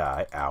this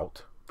guy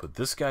out, put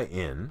this guy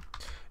in,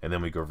 and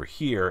then we go over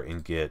here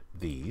and get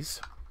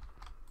these.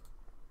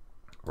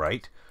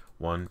 Right?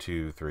 1,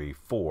 2, 3,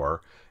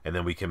 4. And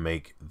then we can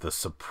make the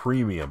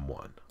Supremium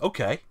one.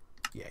 Okay.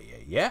 Yeah,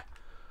 yeah, yeah.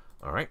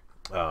 All right.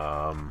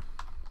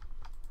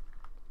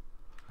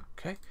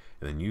 Okay.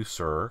 And then you,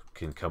 sir,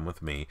 can come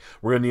with me.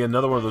 We're going to need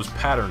another one of those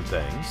pattern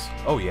things.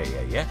 Oh, yeah,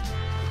 yeah, yeah.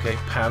 Okay,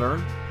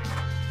 pattern.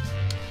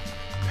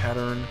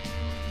 Pattern.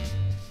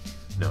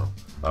 No.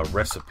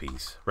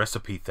 Recipes.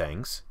 Recipe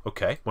things.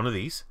 Okay, one of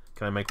these.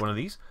 Can I make one of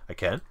these? I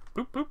can.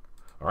 Boop, boop.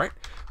 All right.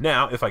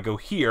 Now, if I go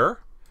here,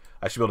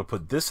 I should be able to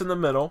put this in the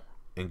middle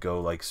and go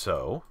like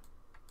so.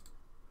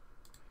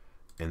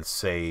 And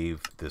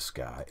save this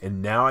guy.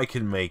 And now I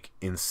can make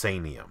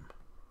Insanium.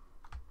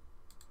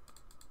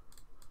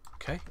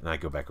 Okay, and I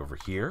go back over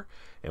here,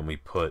 and we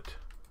put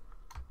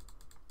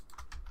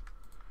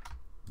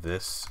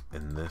this,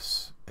 and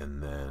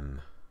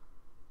then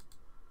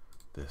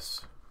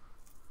this.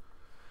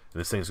 And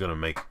this thing's going to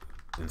make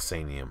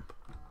Insanium.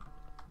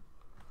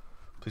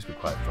 Please be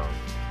quiet, phone.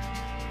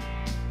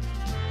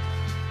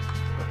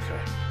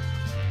 Okay.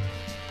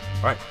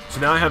 Alright, so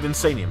now I have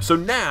Insanium. So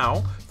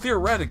now,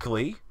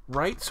 theoretically,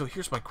 right, so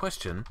here's my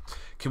question.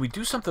 Can we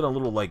do something a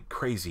little, like,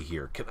 crazy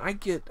here? Can I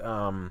get,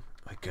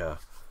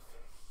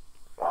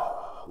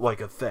 like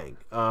a thing.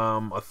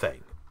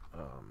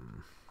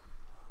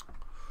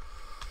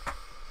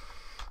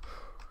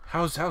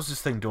 How's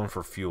this thing doing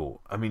for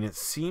fuel? I mean, it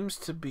seems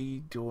to be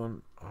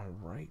doing all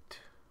right.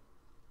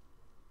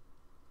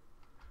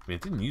 I mean,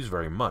 it didn't use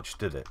very much,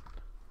 did it?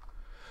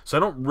 So I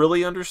don't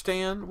really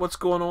understand what's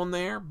going on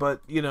there,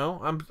 but you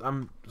know,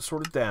 I'm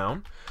sort of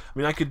down. I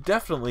mean, I could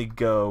definitely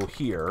go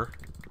here,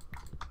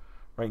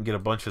 right, and get a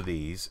bunch of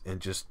these and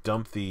just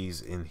dump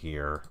these in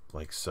here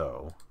like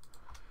so.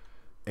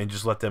 And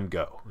just let them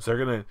go. So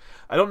they're gonna.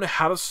 I don't know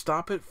how to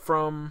stop it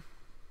from.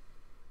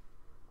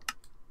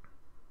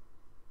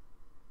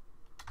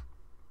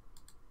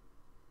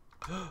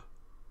 Okay.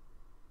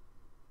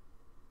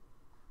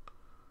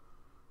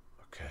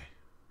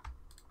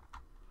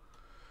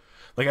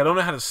 Like I don't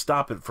know how to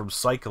stop it from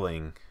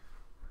cycling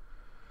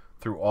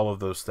through all of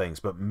those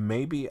things, but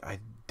maybe I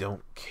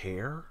don't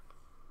care.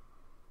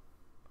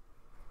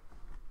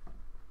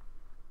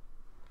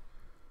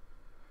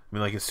 I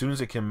mean, like, as soon as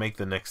it can make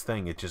the next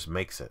thing, it just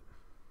makes it.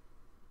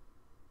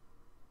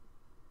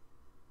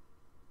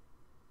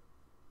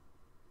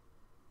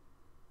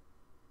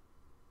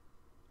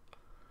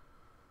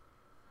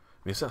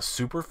 I mean, it's not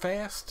super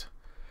fast,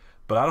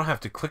 but I don't have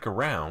to click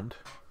around.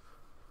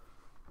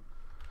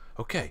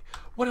 Okay,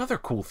 what other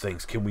cool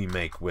things can we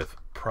make with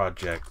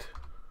Project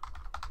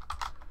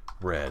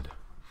Red?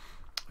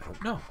 I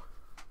don't know.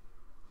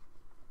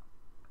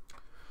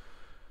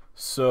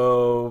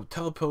 So,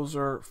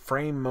 teleposer,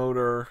 frame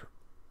motor,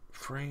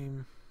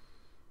 frame,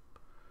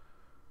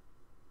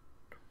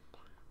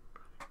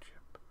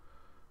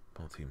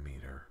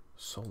 multimeter,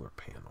 solar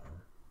panel.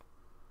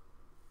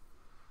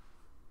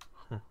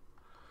 What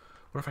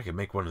if I could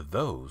make one of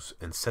those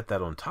and set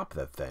that on top of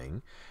that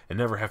thing and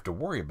never have to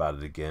worry about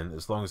it again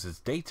as long as it's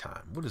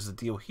daytime? What is the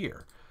deal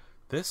here?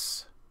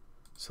 This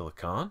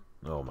silicon?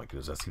 Oh my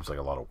goodness, that seems like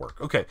a lot of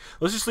work. Okay,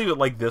 let's just leave it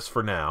like this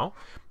for now.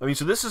 I mean,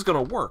 so this is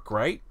going to work,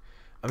 right?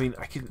 I mean,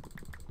 I can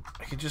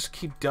just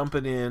keep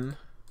dumping in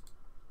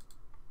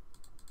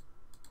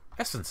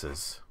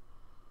essences.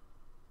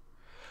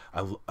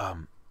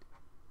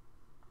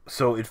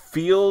 So it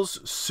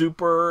feels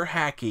super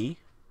hacky.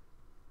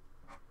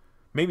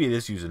 Maybe it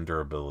is using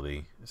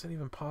durability. Is that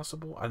even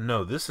possible? I don't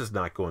know. This is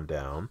not going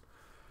down.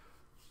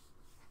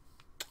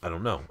 I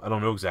don't know. I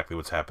don't know exactly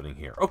what's happening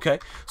here. Okay,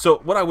 so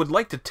what I would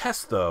like to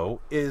test,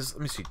 though, is,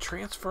 let me see,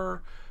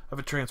 transfer. I have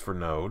a transfer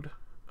node,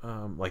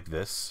 like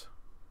this.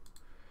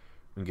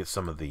 We can get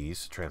some of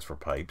these transfer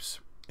pipes,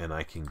 and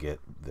I can get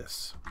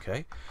this,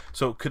 okay?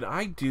 So could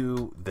I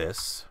do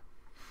this?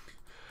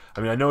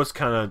 I mean, I know it's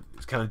kind of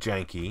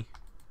janky.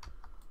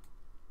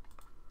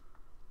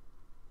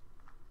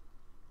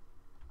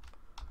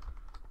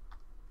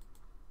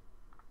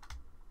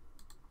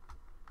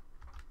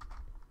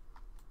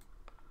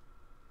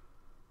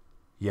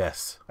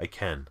 Yes, I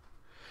can.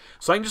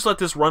 So I can just let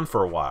this run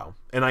for a while,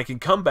 and I can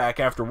come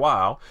back after a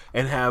while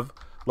and have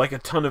like a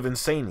ton of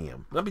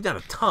insanium. Maybe not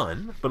a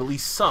ton, but at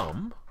least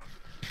some,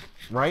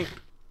 right?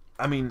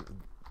 I mean,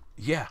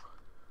 yeah.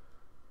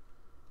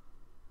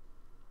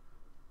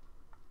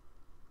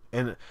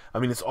 And I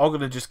mean, it's all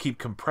going to just keep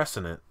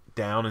compressing it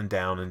down and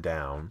down and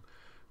down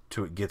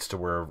till it gets to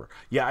wherever.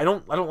 Yeah, I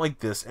don't like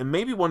this, and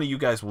maybe one of you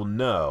guys will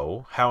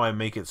know how I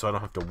make it so I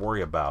don't have to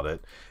worry about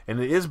it. And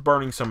it is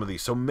burning some of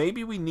these, so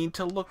maybe we need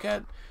to look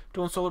at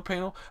doing solar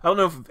panel. I don't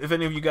know if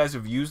any of you guys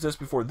have used this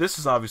before. This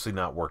is obviously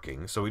not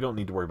working, so we don't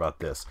need to worry about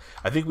this.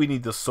 I think we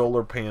need the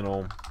solar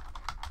panel.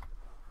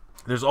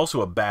 There's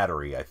also a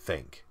battery, I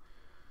think.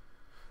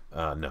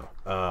 No.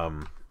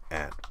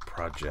 At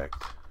ProjectRed.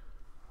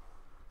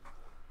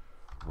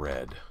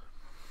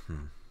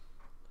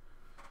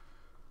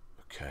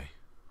 Okay.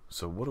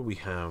 So what do we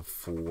have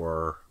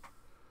for...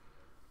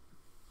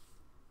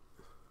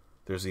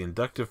 There's the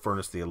inductive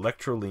furnace, the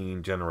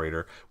electroline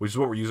generator, which is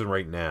what we're using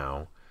right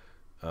now.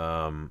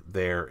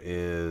 There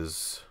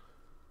is...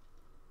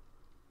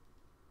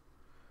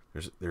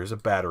 There's a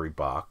battery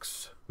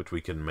box, which we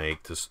can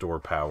make to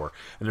store power.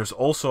 And there's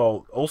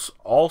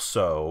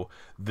also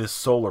this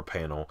solar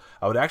panel.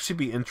 I would actually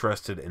be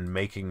interested in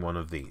making one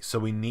of these. So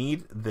we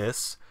need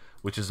this,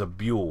 which is a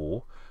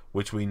buell,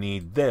 which we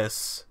need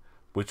this,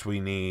 which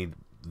we need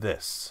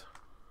this.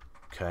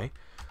 Okay,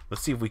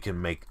 let's see if we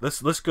can make, let's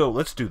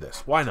do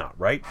this. Why not,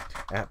 right?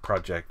 At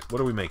project,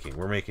 what are we making?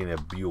 We're making a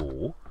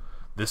buell,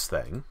 this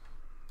thing.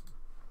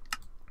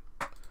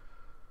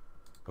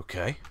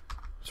 Okay,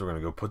 so we're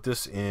gonna go put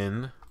this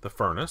in the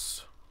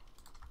furnace.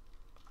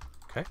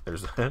 Okay,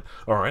 there's that.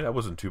 All right, that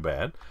wasn't too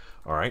bad.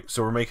 All right,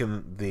 so we're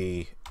making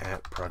the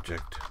at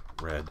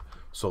ProjectRed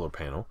solar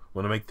panel.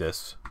 Want to make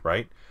this,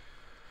 right?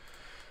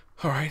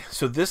 All right,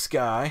 so this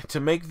guy,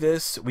 to make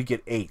this, we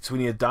get 8. So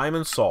we need a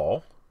diamond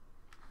saw.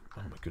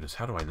 Oh my goodness,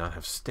 how do I not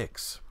have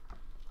sticks?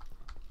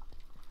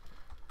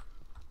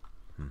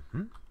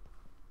 You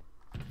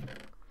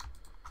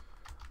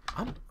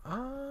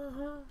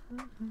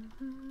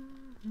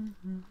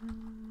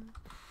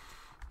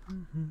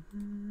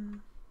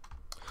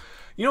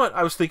know what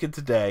I was thinking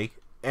today,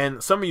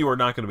 and some of you are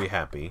not going to be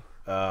happy.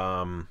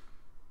 At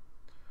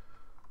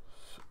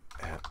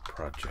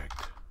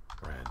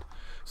ProjectRed.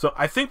 So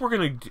I think we're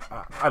going to...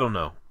 I don't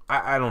know.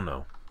 I don't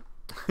know.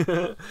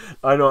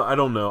 I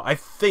don't know. I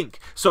think...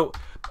 So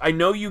I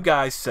know you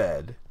guys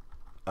said...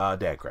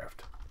 Dadcraft,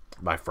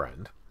 my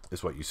friend,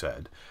 is what you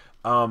said.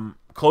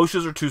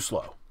 Cloches are too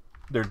slow.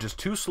 They're just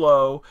too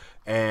slow,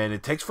 and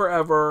it takes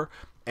forever,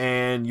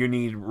 and you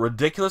need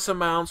ridiculous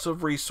amounts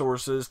of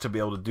resources to be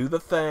able to do the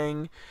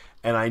thing.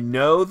 And I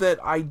know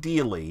that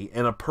ideally,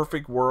 in a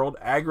perfect world,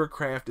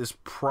 agricraft is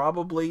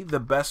probably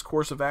the best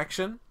course of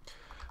action.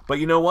 But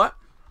you know what?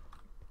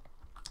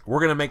 We're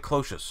going to make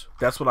cloches.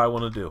 That's what I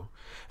want to do.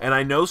 And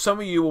I know some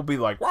of you will be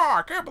like, wow,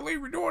 I can't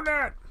believe you're doing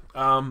that.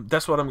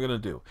 That's what I'm going to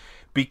do.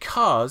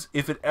 Because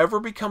if it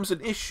ever becomes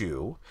an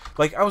issue,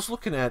 like I was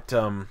looking at,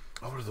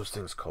 what are those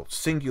things called?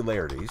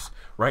 Singularities,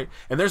 right?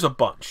 And there's a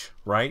bunch,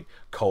 right?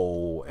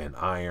 Coal and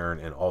iron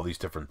and all these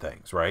different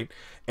things, right?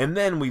 And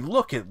then we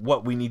look at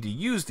what we need to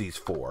use these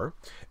for,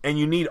 and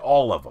you need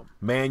all of them.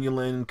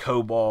 Manulin,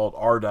 cobalt,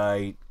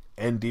 ardite,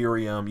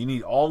 enderium. You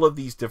need all of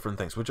these different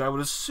things, which I would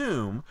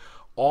assume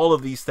all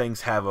of these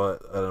things have an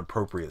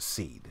appropriate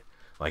seed,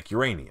 like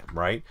uranium,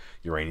 right?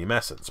 Uranium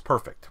essence,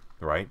 perfect,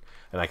 right?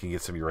 And I can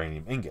get some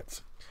uranium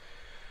ingots.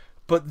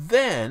 But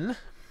then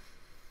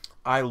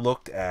I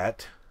looked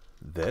at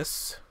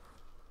this,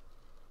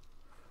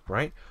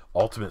 right?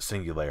 Ultimate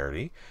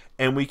singularity,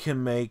 and we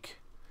can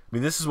make, I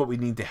mean, this is what we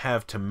need to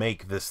have to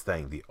make this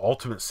thing, the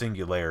ultimate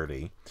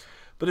singularity.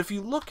 But if you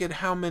look at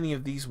how many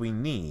of these we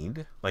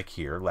need, like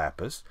here,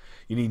 lapis,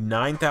 you need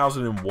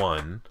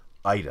 9,001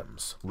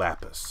 items,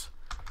 lapis.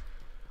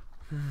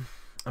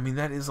 I mean,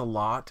 that is a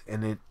lot,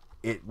 and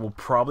it will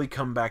probably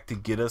come back to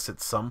get us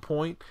at some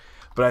point.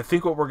 But I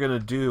think what we're going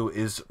to do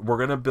is we're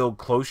going to build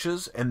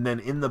cloches, and then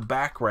in the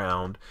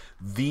background,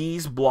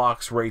 these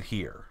blocks right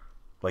here,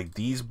 like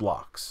these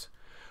blocks,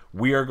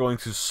 we are going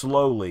to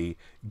slowly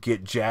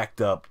get jacked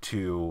up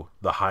to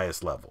the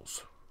highest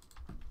levels.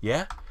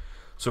 Yeah?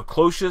 So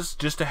cloches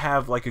just to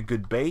have like a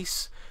good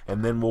base,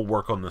 and then we'll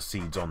work on the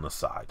seeds on the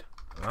side.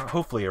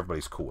 Hopefully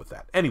everybody's cool with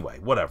that. Anyway,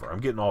 whatever.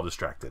 I'm getting all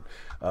distracted.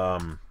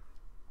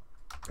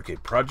 Okay,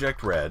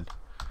 ProjectRed.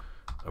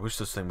 I wish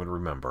this thing would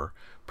remember.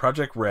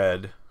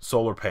 ProjectRed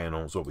solar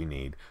panel is what we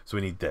need. So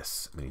we need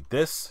this. We need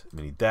this.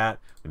 We need that.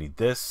 We need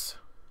this.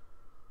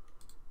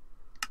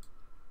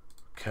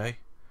 Okay,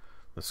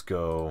 let's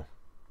go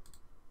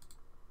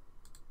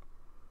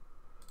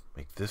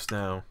make this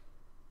now.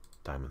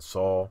 Diamond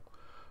saw.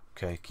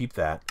 Okay, keep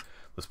that.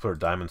 Let's put our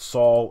diamond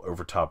saw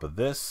over top of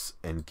this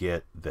and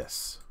get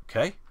this.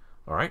 Okay,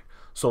 all right.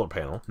 Solar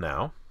panel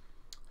now.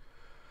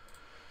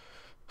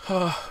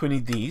 We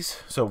need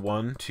these. So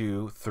 1,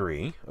 2,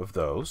 3 of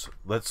those.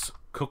 Let's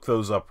cook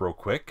those up real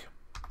quick.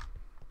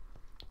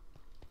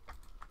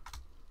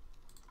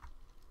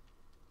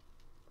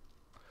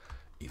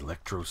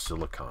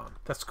 Electrosilicon.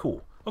 That's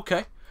cool.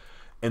 Okay.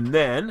 And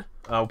then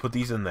I'll put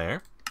these in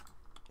there.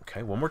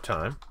 Okay, one more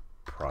time.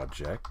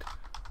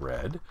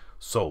 ProjectRed.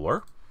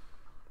 Solar.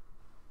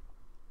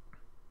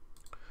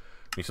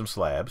 Need some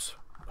slabs.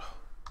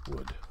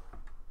 Wood.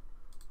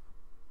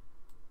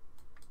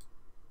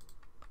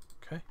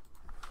 Okay.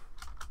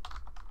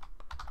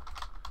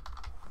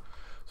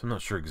 So I'm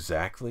not sure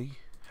exactly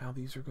how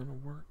these are going to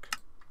work.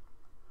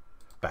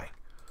 Bang.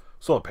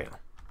 Solar panel.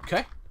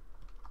 Okay.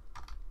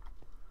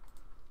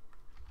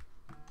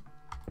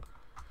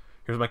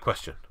 Here's my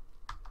question.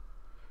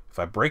 If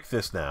I break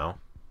this now,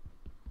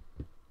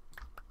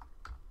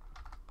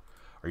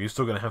 are you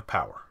still going to have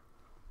power?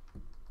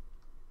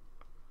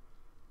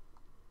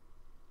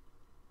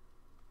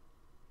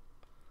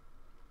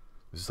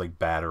 This is like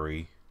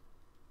battery.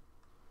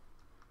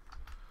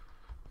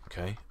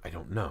 Okay, I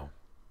don't know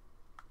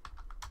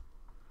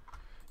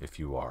if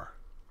you are.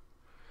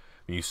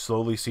 You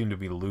slowly seem to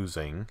be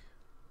losing.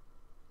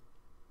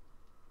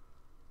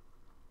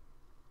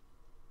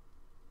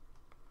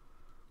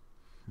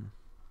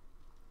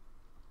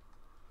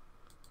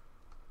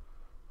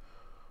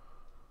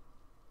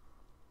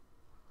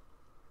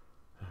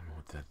 I don't know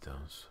what that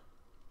does.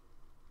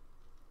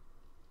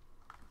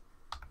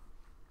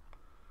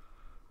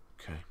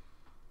 Okay.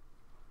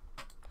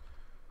 I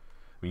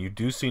mean, you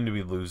do seem to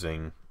be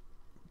losing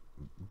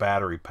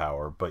battery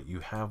power, but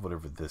you have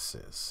whatever this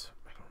is.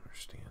 I don't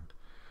understand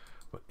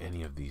what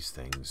any of these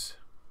things.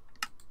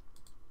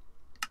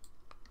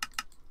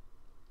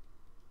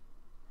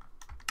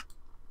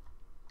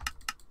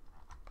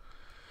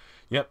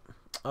 Yep.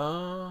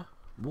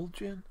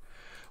 Woolgen.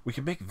 We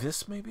can make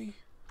this maybe.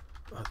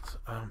 I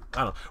don't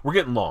know. We're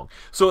getting long.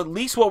 So at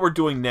least what we're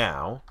doing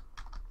now.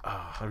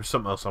 There's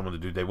something else I'm going to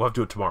do today. We'll have to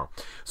do it tomorrow.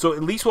 So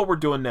at least what we're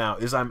doing now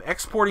is I'm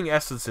exporting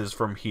essences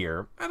from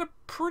here at a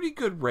pretty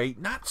good rate.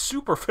 Not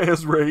super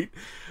fast rate,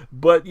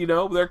 but, you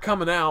know, they're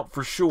coming out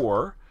for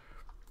sure.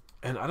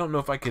 And I don't know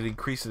if I could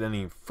increase it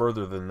any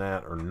further than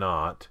that or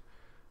not.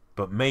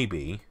 But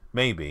maybe,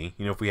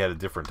 you know, if we had a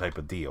different type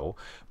of deal.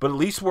 But at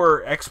least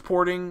we're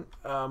exporting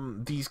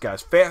these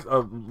guys fast,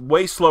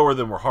 way slower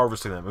than we're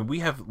harvesting them. And we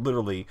have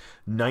literally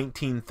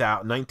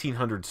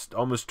 1,900,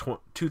 almost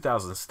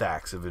 2,000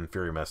 stacks of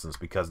inferium essence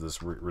because of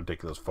this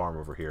ridiculous farm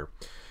over here.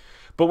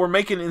 But we're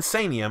making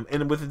insanium,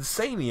 and with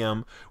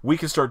insanium, we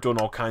can start doing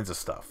all kinds of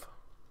stuff.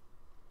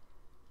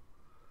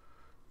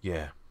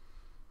 Yeah,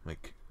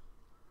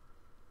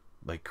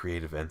 like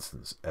creative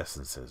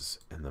essences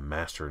and the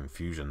master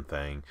infusion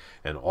thing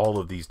and all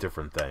of these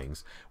different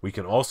things. We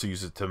can also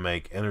use it to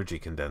make energy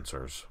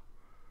condensers,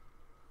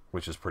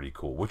 which is pretty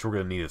cool, which we're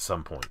going to need at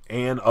some point,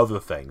 and other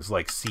things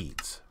like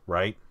seeds,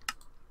 right?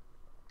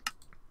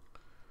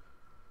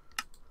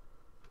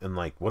 And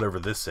like whatever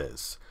this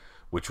is,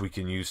 which we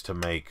can use to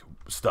make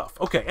stuff.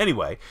 Okay,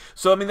 anyway,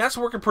 so I mean that's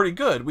working pretty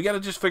good. We got to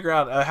just figure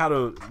out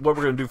what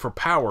we're going to do for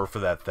power for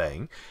that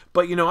thing.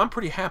 But you know, I'm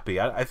pretty happy.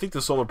 I think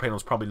the solar panel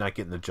is probably not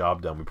getting the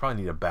job done. We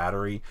probably need a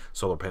battery,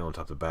 solar panel on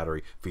top of the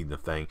battery, feeding the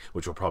thing,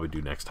 which we'll probably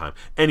do next time.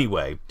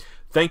 Anyway,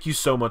 thank you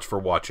so much for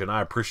watching.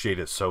 I appreciate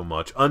it so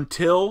much.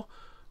 Until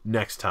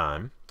next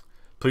time,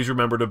 please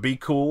remember to be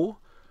cool.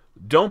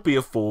 Don't be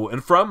a fool.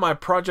 And from my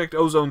Project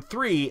Ozone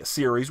 3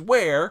 series,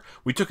 where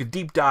we took a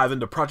deep dive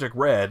into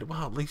ProjectRed,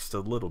 well, at least a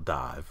little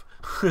dive.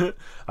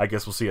 I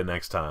guess we'll see you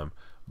next time.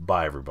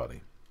 Bye,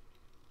 everybody.